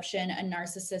false perception a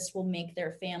narcissist will make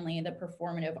their family, the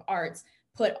performative arts,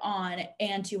 put on,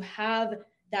 and to have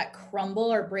that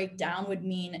crumble or break down would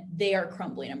mean they are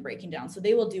crumbling and breaking down. So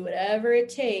they will do whatever it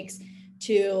takes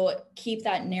to keep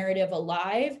that narrative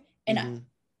alive. And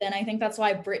then I think that's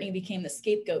why Brittany became the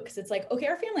scapegoat, because it's like, okay,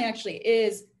 our family actually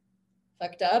is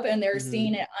fucked up and they're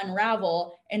seeing it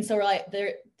unravel. And so we're like,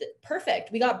 they're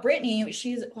perfect. We got Brittany.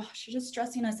 She's just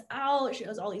stressing us out. She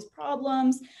has all these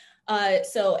problems.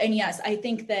 And yes, I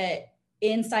think that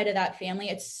inside of that family,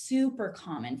 it's super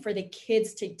common for the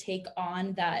kids to take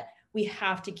on that we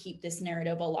have to keep this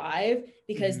narrative alive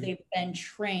because they've been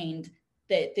trained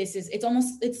that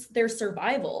it's their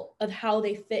survival of how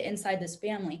they fit inside this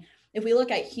family. If we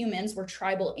look at humans, we're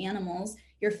tribal animals.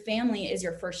 Your family is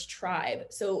your first tribe.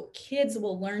 So kids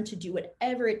will learn to do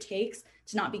whatever it takes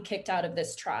to not be kicked out of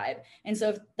this tribe. And so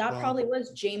if that probably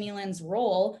was Jamie Lynn's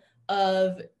role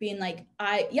of being like,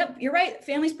 yep, you're right.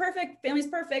 Family's perfect.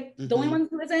 The only one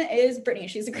who isn't is Brittany.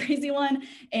 She's a crazy one.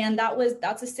 And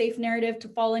that's a safe narrative to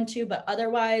fall into. But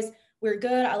otherwise, we're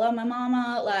good. I love my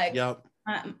mama. Like,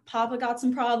 Papa got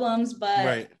some problems,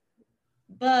 but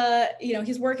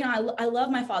he's working on, I love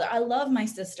my father. I love my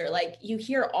sister. Like, you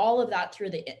hear all of that through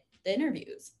the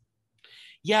interviews.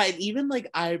 Yeah. And even like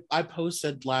I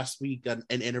posted last week an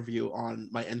interview on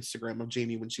my Instagram of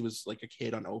Jamie when she was like a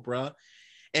kid on Oprah.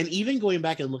 And even going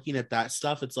back and looking at that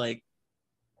stuff, it's like,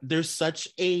 there's such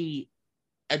a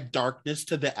darkness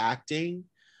to the acting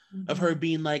of her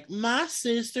being like, my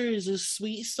sister is a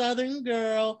sweet Southern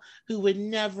girl who would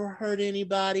never hurt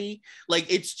anybody. Like,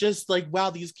 it's just like, wow,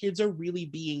 these kids are really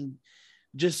being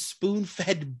just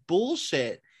spoon-fed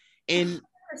bullshit. And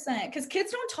 100%, because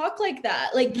kids don't talk like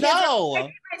that. Like, kids no, are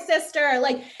like, my sister,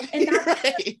 like, and that's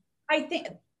right. I think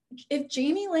if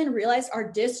Jamie Lynn realized our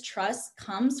distrust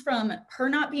comes from her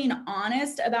not being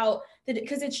honest about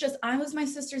because it's just, I was my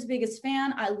sister's biggest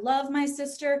fan. I love my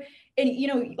sister. And,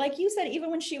 like you said, even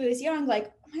when she was young,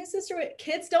 like, my sister,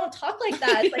 kids don't talk like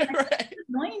that. It's like, right. It's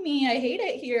annoying me. I hate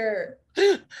it here.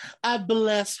 I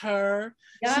bless her.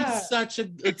 Yeah. She's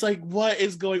it's like, what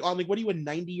is going on? Like, what are you, a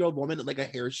 90-year-old woman at like a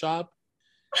hair shop?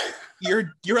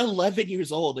 You're 11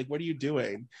 years old. Like, what are you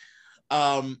doing?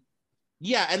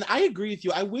 Yeah, and I agree with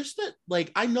you. I wish that,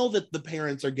 like, I know that the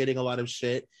parents are getting a lot of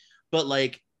shit, but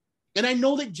like, and I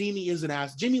know that Jamie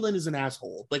Lynn is an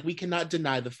asshole. Like, we cannot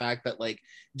deny the fact that like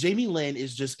Jamie Lynn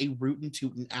is just a rootin'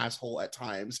 tootin' asshole at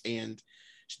times, and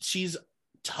she's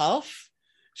tough.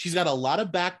 She's got a lot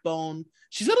of backbone.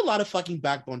 She's got a lot of fucking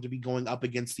backbone to be going up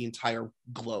against the entire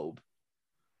globe.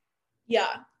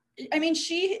 Yeah, I mean,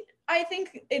 I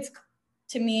think it's,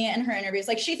 to me in her interviews,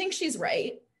 like, she thinks she's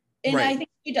right. And I think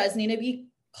she does need to be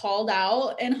called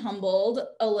out and humbled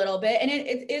a little bit. And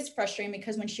it is frustrating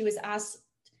because when she was asked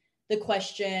the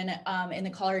question in the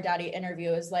Call Her Daddy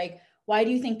interview, is like, why do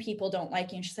you think people don't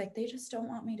like you? And she's like, they just don't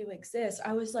want me to exist.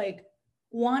 I was like,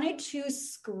 wanted to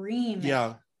scream.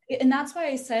 Yeah. And that's why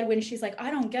I said, when she's like, I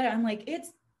don't get it, I'm like,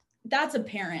 that's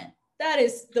apparent. That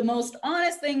is the most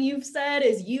honest thing you've said,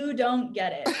 is you don't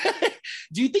get it.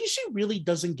 Do you think she really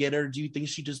doesn't get it, or do you think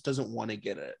she just doesn't want to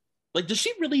get it? Like, does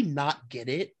she really not get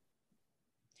it?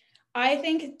 I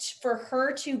think for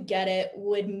her to get it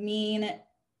would mean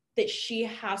that she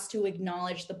has to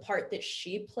acknowledge the part that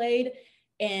she played.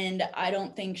 And I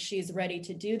don't think she's ready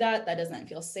to do that. That doesn't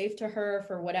feel safe to her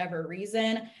for whatever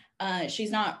reason.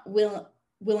 She's not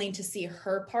willing to see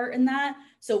her part in that.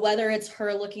 So whether it's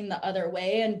her looking the other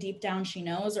way and deep down she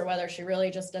knows, or whether she really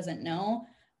just doesn't know,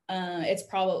 it's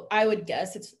probably, I would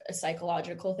guess it's a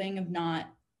psychological thing of not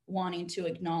wanting to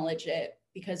acknowledge it,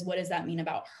 because what does that mean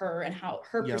about her and how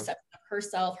her perception of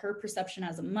herself, her perception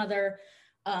as a mother,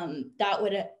 that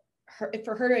would,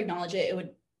 for her to acknowledge it, it would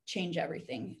change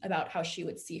everything about how she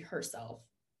would see herself.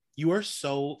 You are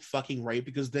so fucking right,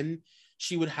 because then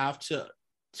she would have to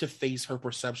face her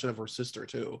perception of her sister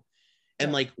too.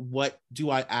 And like, what do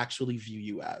I actually view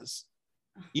you as?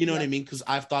 You know what I mean? Because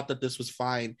I've thought that this was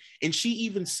fine. And she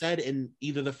even said in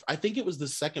either I think it was the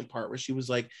second part, where she was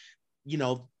like,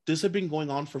 this had been going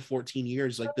on for 14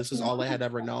 years. Like, this is all I had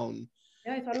ever known.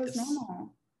 Yeah, I thought it was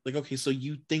normal. Like, okay, so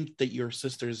you think that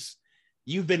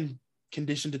you've been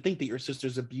conditioned to think that your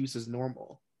sister's abuse is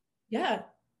normal. Yeah.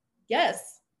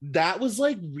 Yes. That was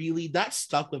like, really, that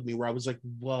stuck with me, where I was like,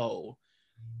 whoa.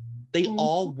 They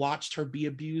all watched her be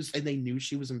abused, and they knew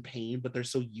she was in pain, but they're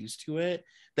so used to it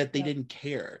that they didn't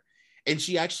care. And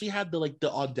she actually had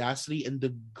the audacity and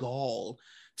the gall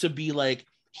to be like,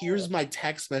 here's my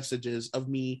text messages of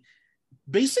me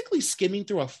basically skimming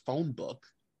through a phone book.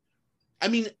 I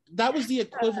mean, that was the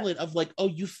equivalent of like, oh,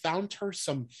 you found her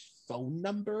some phone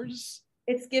numbers?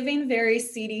 It's giving very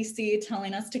CDC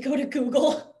telling us to go to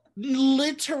Google.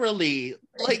 Literally.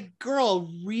 Like,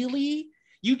 girl, really?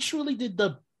 You truly did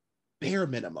the bare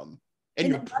minimum. and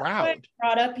you're proud.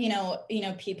 Brought up,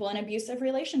 people in abusive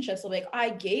relationships will be like, I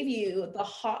gave you the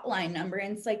hotline number.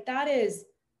 And it's like,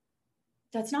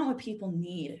 that's not what people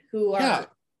need who are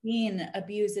being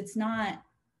abused. It's not,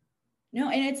 no.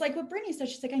 And it's like what Brittany said,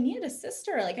 she's like, I needed a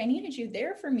sister. Like, I needed you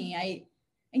there for me. I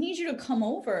need you to come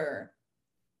over.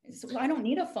 So I don't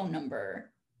need a phone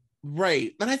number.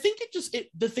 Right. And I think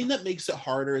the thing that makes it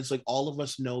harder is like, all of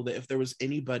us know that if there was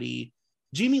anybody,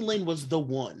 Jamie Lynn was the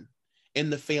one in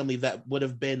the family that would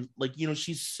have been like,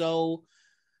 she's so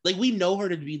like, we know her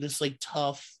to be this like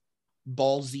tough,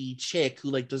 ballsy chick who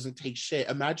like doesn't take shit.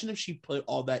 Imagine if she put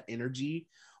all that energy,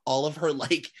 all of her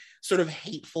like sort of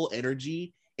hateful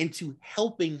energy into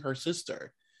helping her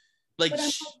sister. Like,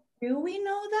 do we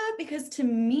know that? Because to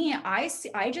me, I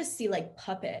just see like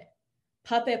puppet.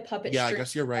 Yeah, I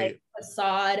guess you're right. Like,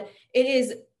 facade. It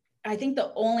is, I think,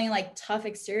 the only like tough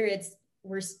exterior.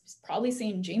 We're probably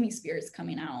seeing Jamie Spears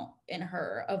coming out in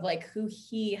her of like who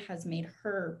he has made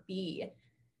her be.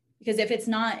 Because if it's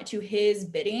not to his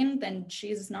bidding, then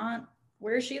she's not.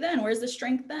 Where is she then? Where's the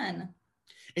strength then?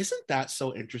 Isn't that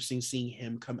so interesting seeing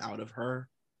him come out of her?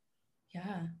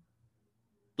 Yeah.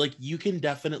 Like, you can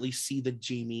definitely see the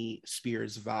Jamie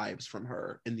Spears vibes from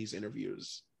her in these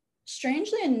interviews.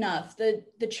 Strangely enough,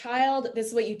 the child, this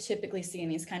is what you typically see in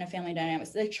these kind of family dynamics.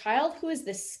 The child who is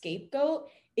the scapegoat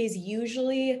is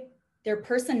usually, their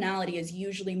personality is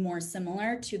usually more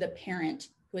similar to the parent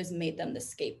who has made them the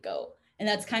scapegoat. And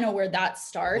that's kind of where that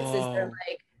starts. Whoa. Is they're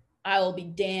like, I will be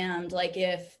damned. Like,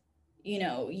 if,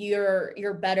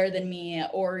 you're better than me,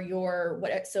 or you're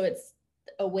what, so it's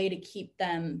a way to keep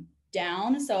them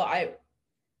down. So I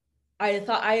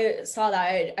thought, I saw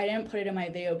that, I didn't put it in my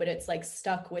video, but it's like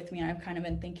stuck with me. And I've kind of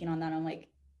been thinking on that. I'm like,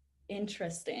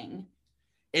 interesting.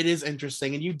 It is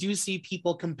interesting. And you do see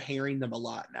people comparing them a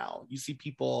lot now. You see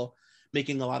people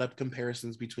making a lot of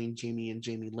comparisons between Jamie and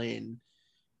Jamie Lynn.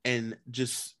 And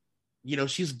just,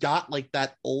 she's got like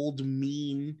that old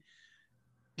mean,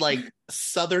 like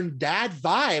Southern dad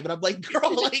vibe. And I'm like,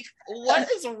 girl, like, what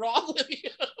is wrong with you?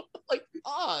 Like,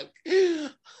 fuck.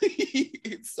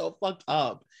 It's so fucked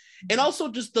up. And also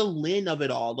just the Lynn of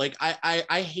it all. Like,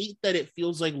 I hate that it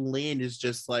feels like Lynn is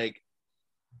just like,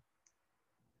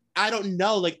 I don't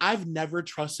know. Like, I've never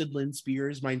trusted Lynn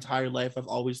Spears my entire life. I've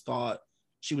always thought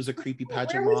she was a creepy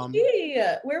pageant mom.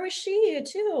 Where was she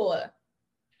too?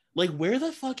 Like, where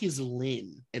the fuck is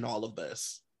Lynn in all of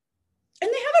this?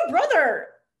 And they have a brother.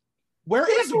 Where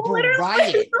is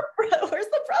Brian? Where's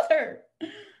the brother?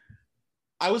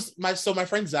 My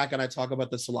friend Zach and I talk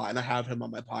about this a lot, and I have him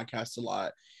on my podcast a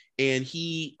lot. And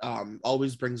he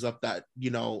always brings up that,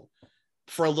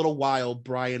 for a little while,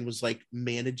 Brian was like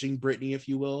managing Brittany, if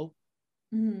you will,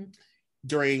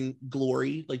 during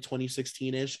Glory, like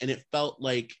 2016-ish. And it felt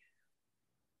like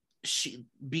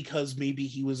because maybe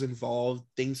he was involved,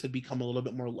 things had become a little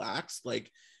bit more lax.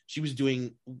 Like, she was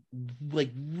doing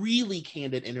like really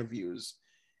candid interviews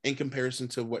in comparison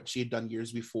to what she had done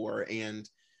years before. And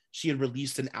she had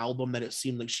released an album that it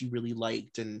seemed like she really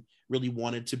liked and really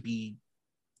wanted to be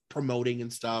promoting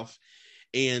and stuff.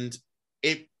 And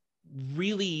it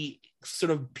really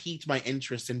sort of piqued my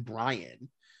interest in Brian,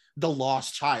 the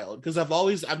lost child, because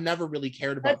I've never really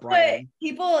cared about Brian.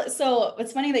 So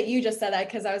it's funny that you just said that,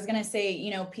 because I was gonna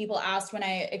say, people asked when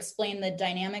I explained the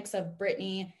dynamics of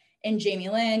Brittany and Jamie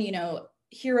Lynn,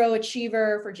 hero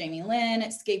achiever for Jamie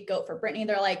Lynn, scapegoat for Brittany.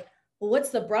 They're like, well, what's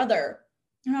the brother?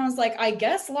 And I was like, I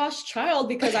guess lost child,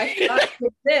 because I forgot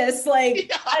this. Like,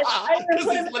 yeah, I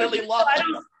literally lost.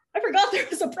 I forgot there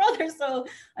was a brother, so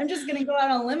I'm just gonna go out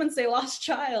on a limb and say lost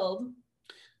child.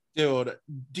 Dude,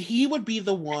 he would be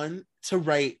the one to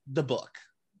write the book.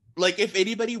 Like, if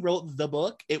anybody wrote the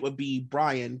book, it would be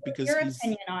Brian, because your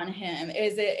opinion on him,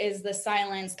 is the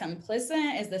silence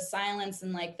complicit? Is the silence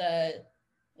and like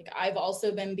I've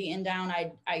also been beaten down,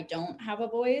 I don't have a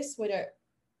voice?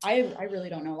 I really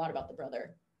don't know a lot about the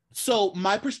brother. So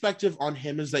my perspective on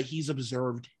him is that he's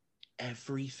observed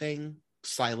everything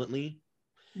silently.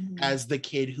 As the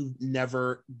kid who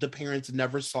the parents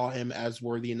never saw him as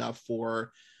worthy enough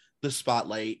for the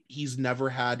spotlight. He's never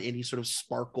had any sort of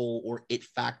sparkle or it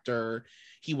factor.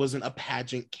 He wasn't a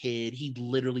pageant kid. He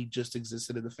literally just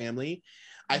existed in the family.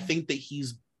 I think that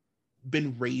he's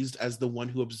been raised as the one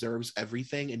who observes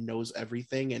everything and knows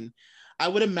everything. And I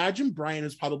would imagine Brian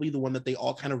is probably the one that they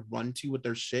all kind of run to with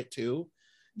their shit too,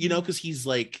 because he's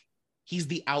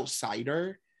the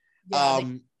outsider.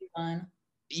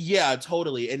 Yeah,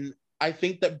 totally. And I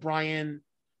think that Brian,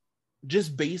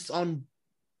 just based on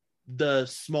the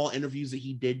small interviews that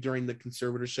he did during the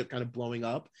conservatorship kind of blowing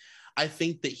up, I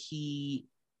think that he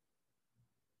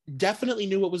definitely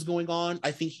knew what was going on.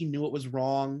 I think he knew it was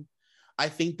wrong. I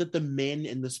think that the men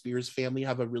in the Spears family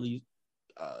have a really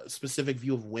specific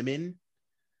view of women.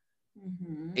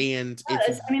 Mm-hmm. And Yeah,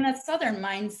 it's, I mean, that's Southern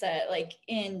mindset, like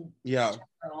in yeah,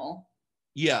 general.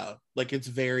 yeah, like it's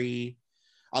very,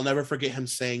 I'll never forget him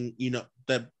saying, you know,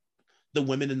 that the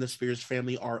women in the Spears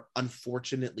family are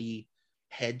unfortunately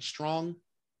headstrong.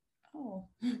 Oh,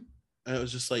 And it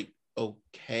was just like,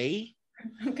 okay.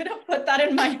 I'm gonna put that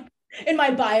in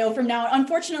my bio from now on.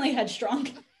 Unfortunately, headstrong.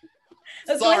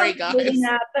 Sorry, guys.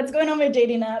 That's going on my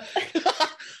dating app.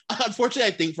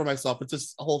 Unfortunately, I think for myself, it's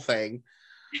just a whole thing.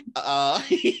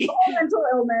 Mental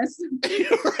illness.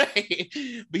 Right.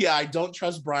 But yeah, I don't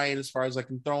trust Brian as far as I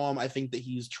can throw him. I think that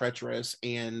he's treacherous.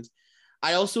 And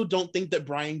I also don't think that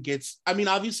Brian gets, I mean,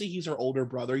 obviously he's her older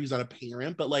brother, he's not a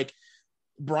parent, but like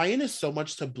Brian is so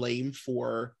much to blame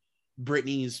for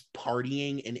Brittany's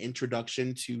partying and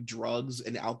introduction to drugs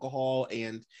and alcohol.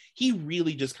 And he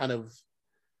really just kind of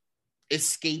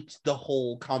escaped the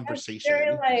whole conversation.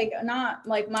 Very like, not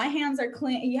like my hands are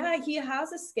clean. Yeah, he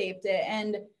has escaped it.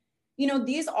 And, you know,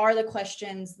 these are the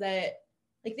questions that,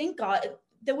 like, thank God,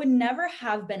 that would never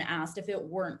have been asked if it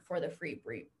weren't for the Free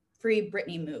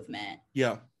Britney movement.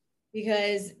 Yeah.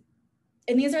 Because,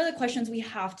 and these are the questions we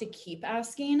have to keep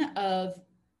asking of,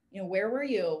 you know, where were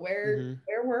you? Where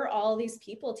were all these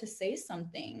people to say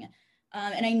something?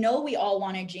 And I know we all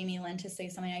wanted Jamie Lynn to say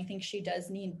something. I think she does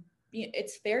need,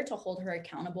 it's fair to hold her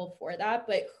accountable for that,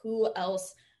 but who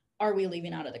else are we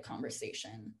leaving out of the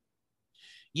conversation?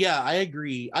 Yeah, I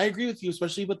agree. I agree with you,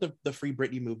 especially with the Free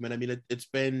Britney movement. I mean, it's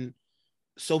been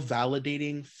so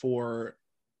validating for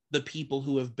the people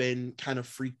who have been kind of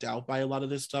freaked out by a lot of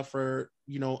this stuff for,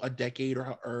 you know, a decade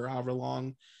or however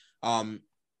long,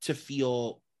 to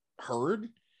feel heard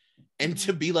and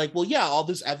to be like, well, yeah, all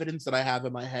this evidence that I have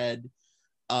in my head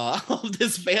of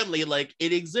this family, like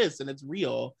it exists and it's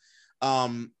real.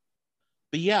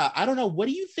 But yeah, I don't know. What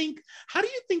do you think? How do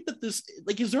you think that this,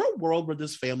 like, is there a world where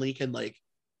this family can like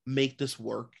make this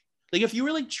work? Like, if you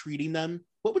were like treating them,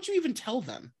 what would you even tell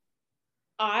them?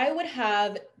 I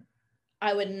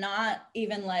would not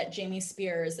even let Jamie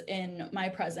Spears in my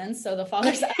presence. So the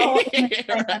father's out.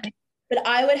 Right. But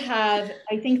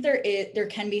I think there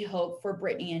can be hope for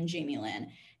Brittany and Jamie Lynn.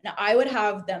 And I would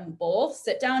have them both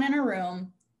sit down in a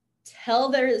room, tell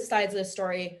their sides of the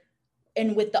story,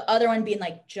 and with the other one being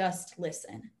like, just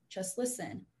listen.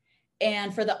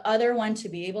 And for the other one to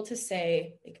be able to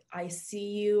say, like, I see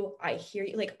you, I hear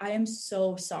you, like, I am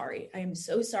so sorry. I'm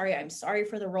sorry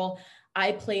for the role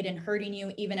I played in hurting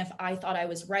you. Even if I thought I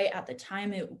was right at the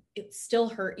time, it still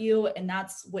hurt you. And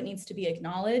that's what needs to be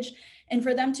acknowledged. And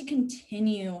for them to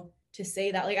continue to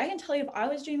say that, like, I can tell you, if I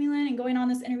was Jamie Lynn and going on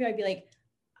this interview, I'd be like,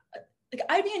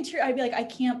 I'd be in tears. I'd be like, I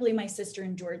can't believe my sister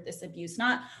endured this abuse.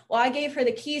 Not, well, I gave her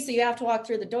the key, so you have to walk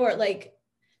through the door. Like,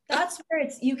 that's where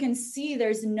you can see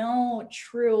there's no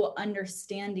true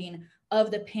understanding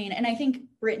of the pain. And I think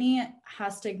Brittany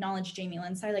has to acknowledge Jamie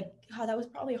Lynn's side. Like, God, that was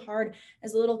probably hard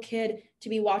as a little kid to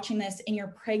be watching this, and you're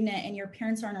pregnant and your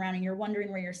parents aren't around and you're wondering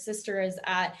where your sister is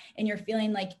at, and you're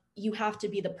feeling like you have to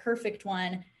be the perfect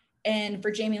one. And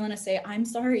for Jamie Lynn to say, I'm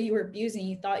sorry you were abused and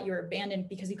you thought you were abandoned,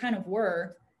 because you kind of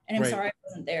were. And I'm sorry I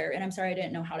wasn't there. And I'm sorry I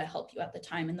didn't know how to help you at the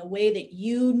time in the way that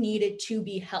you needed to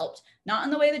be helped. Not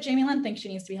in the way that Jamie Lynn thinks she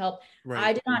needs to be helped. Right.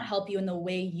 I did not help you in the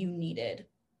way you needed.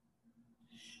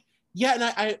 Yeah,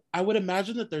 and I would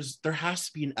imagine that there has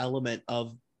to be an element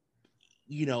of,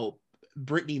 you know,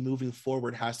 Brittany moving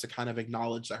forward has to kind of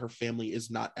acknowledge that her family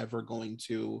is not ever going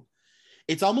to,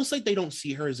 it's almost like they don't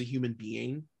see her as a human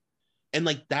being. And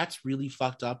like, that's really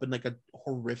fucked up and like a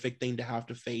horrific thing to have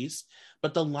to face.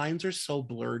 But the lines are so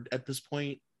blurred at this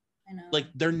point. I know. Like,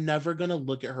 they're never going to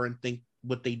look at her and think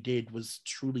what they did was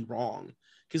truly wrong,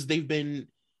 because they've been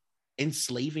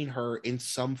enslaving her in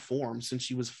some form since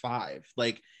she was 5.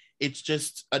 Like, it's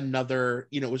just another,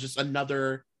 you know, it was just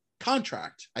another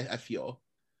contract, I feel.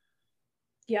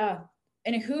 Yeah.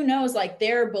 And who knows, like,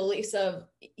 their beliefs of,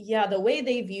 the way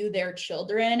they view their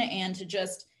children, and to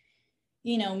just,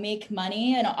 you know, make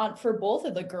money. And for both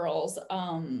of the girls,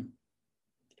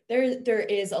 there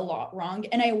is a lot wrong.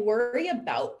 And I worry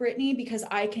about Brittany, because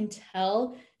I can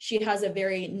tell she has a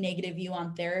very negative view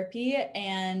on therapy.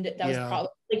 And that was probably,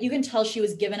 like, you can tell she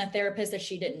was given a therapist that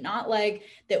she did not like,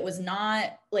 that was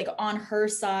not like on her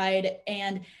side.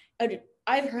 And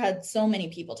I've had so many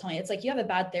people tell me, it's like, you have a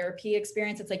bad therapy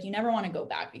experience. It's like, you never want to go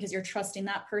back because you're trusting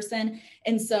that person.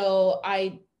 And so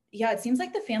it seems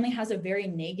like the family has a very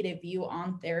negative view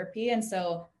on therapy. And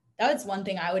so that's one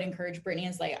thing I would encourage Brittany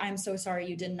is like, I'm so sorry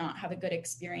you did not have a good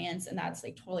experience. And that's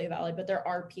like totally valid. But there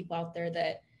are people out there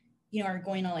that are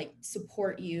going to like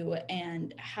support you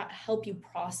and help you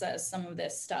process some of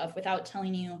this stuff without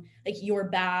telling you like you're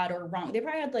bad or wrong. They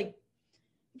probably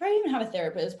even have a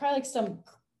therapist, probably like some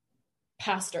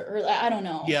pastor or I don't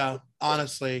know. Yeah,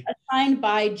 honestly. Assigned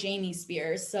by Jamie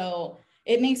Spears. So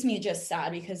it makes me just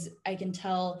sad because I can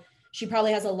tell she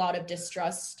probably has a lot of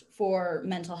distrust for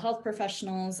mental health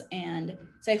professionals. And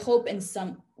so I hope in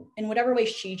whatever way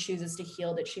she chooses to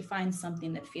heal, that she finds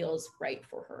something that feels right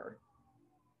for her.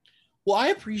 Well, I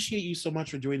appreciate you so much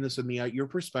for doing this with me. Your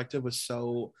perspective was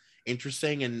so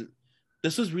interesting, and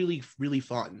this was really, really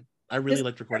fun. I really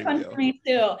liked recording with you. Me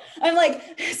too. I'm like,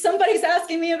 somebody's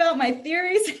asking me about my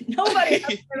theories. Nobody's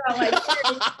asking me about my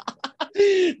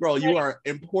theories. Bro, you are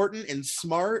important and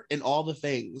smart and all the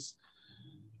things.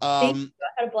 Thank you. I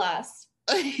had a blast.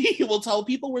 We'll tell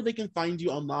people where they can find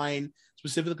you online,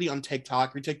 specifically on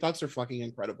TikTok. Your TikToks are fucking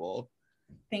incredible.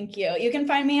 Thank you. You can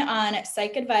find me on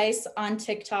Psych Advice on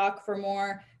TikTok for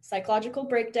more psychological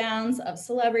breakdowns of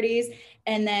celebrities.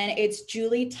 And then it's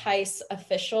Julie Tice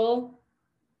Official,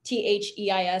 Theis.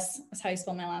 That's how you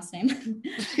spell my last name.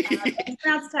 It's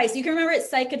pronounced Tice. You can remember it's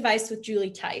Psych Advice with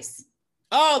Julie Tice.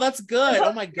 Oh, that's good.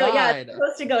 Oh my God. Yeah, it's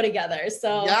supposed to go together.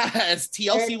 So yes,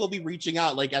 TLC will be reaching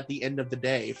out like at the end of the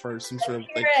day for some sort of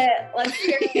like. Let's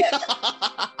hear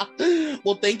it.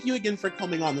 Well, thank you again for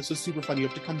coming on. This was super fun. You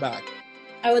have to come back.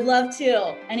 I would love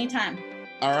to. Anytime.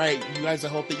 All right, you guys, I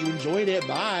hope that you enjoyed it.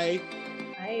 Bye.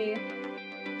 Bye.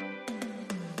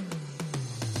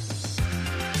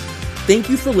 Thank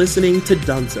you for listening to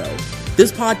Dunzo.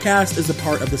 This podcast is a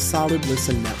part of the Solid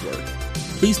Listen Network.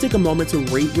 Please take a moment to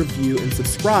rate, review, and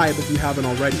subscribe if you haven't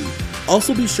already.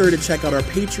 Also, be sure to check out our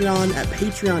Patreon at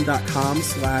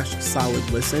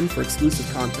patreon.com/solidlisten for exclusive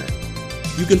content.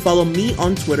 You can follow me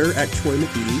on Twitter at Troy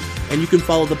McGee, and you can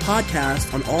follow the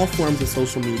podcast on all forms of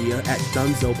social media at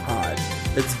DunzoPod.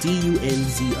 That's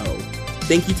DUNZO.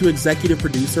 Thank you to executive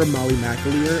producer Molly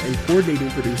McAleer and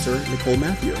coordinating producer Nicole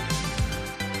Matthew.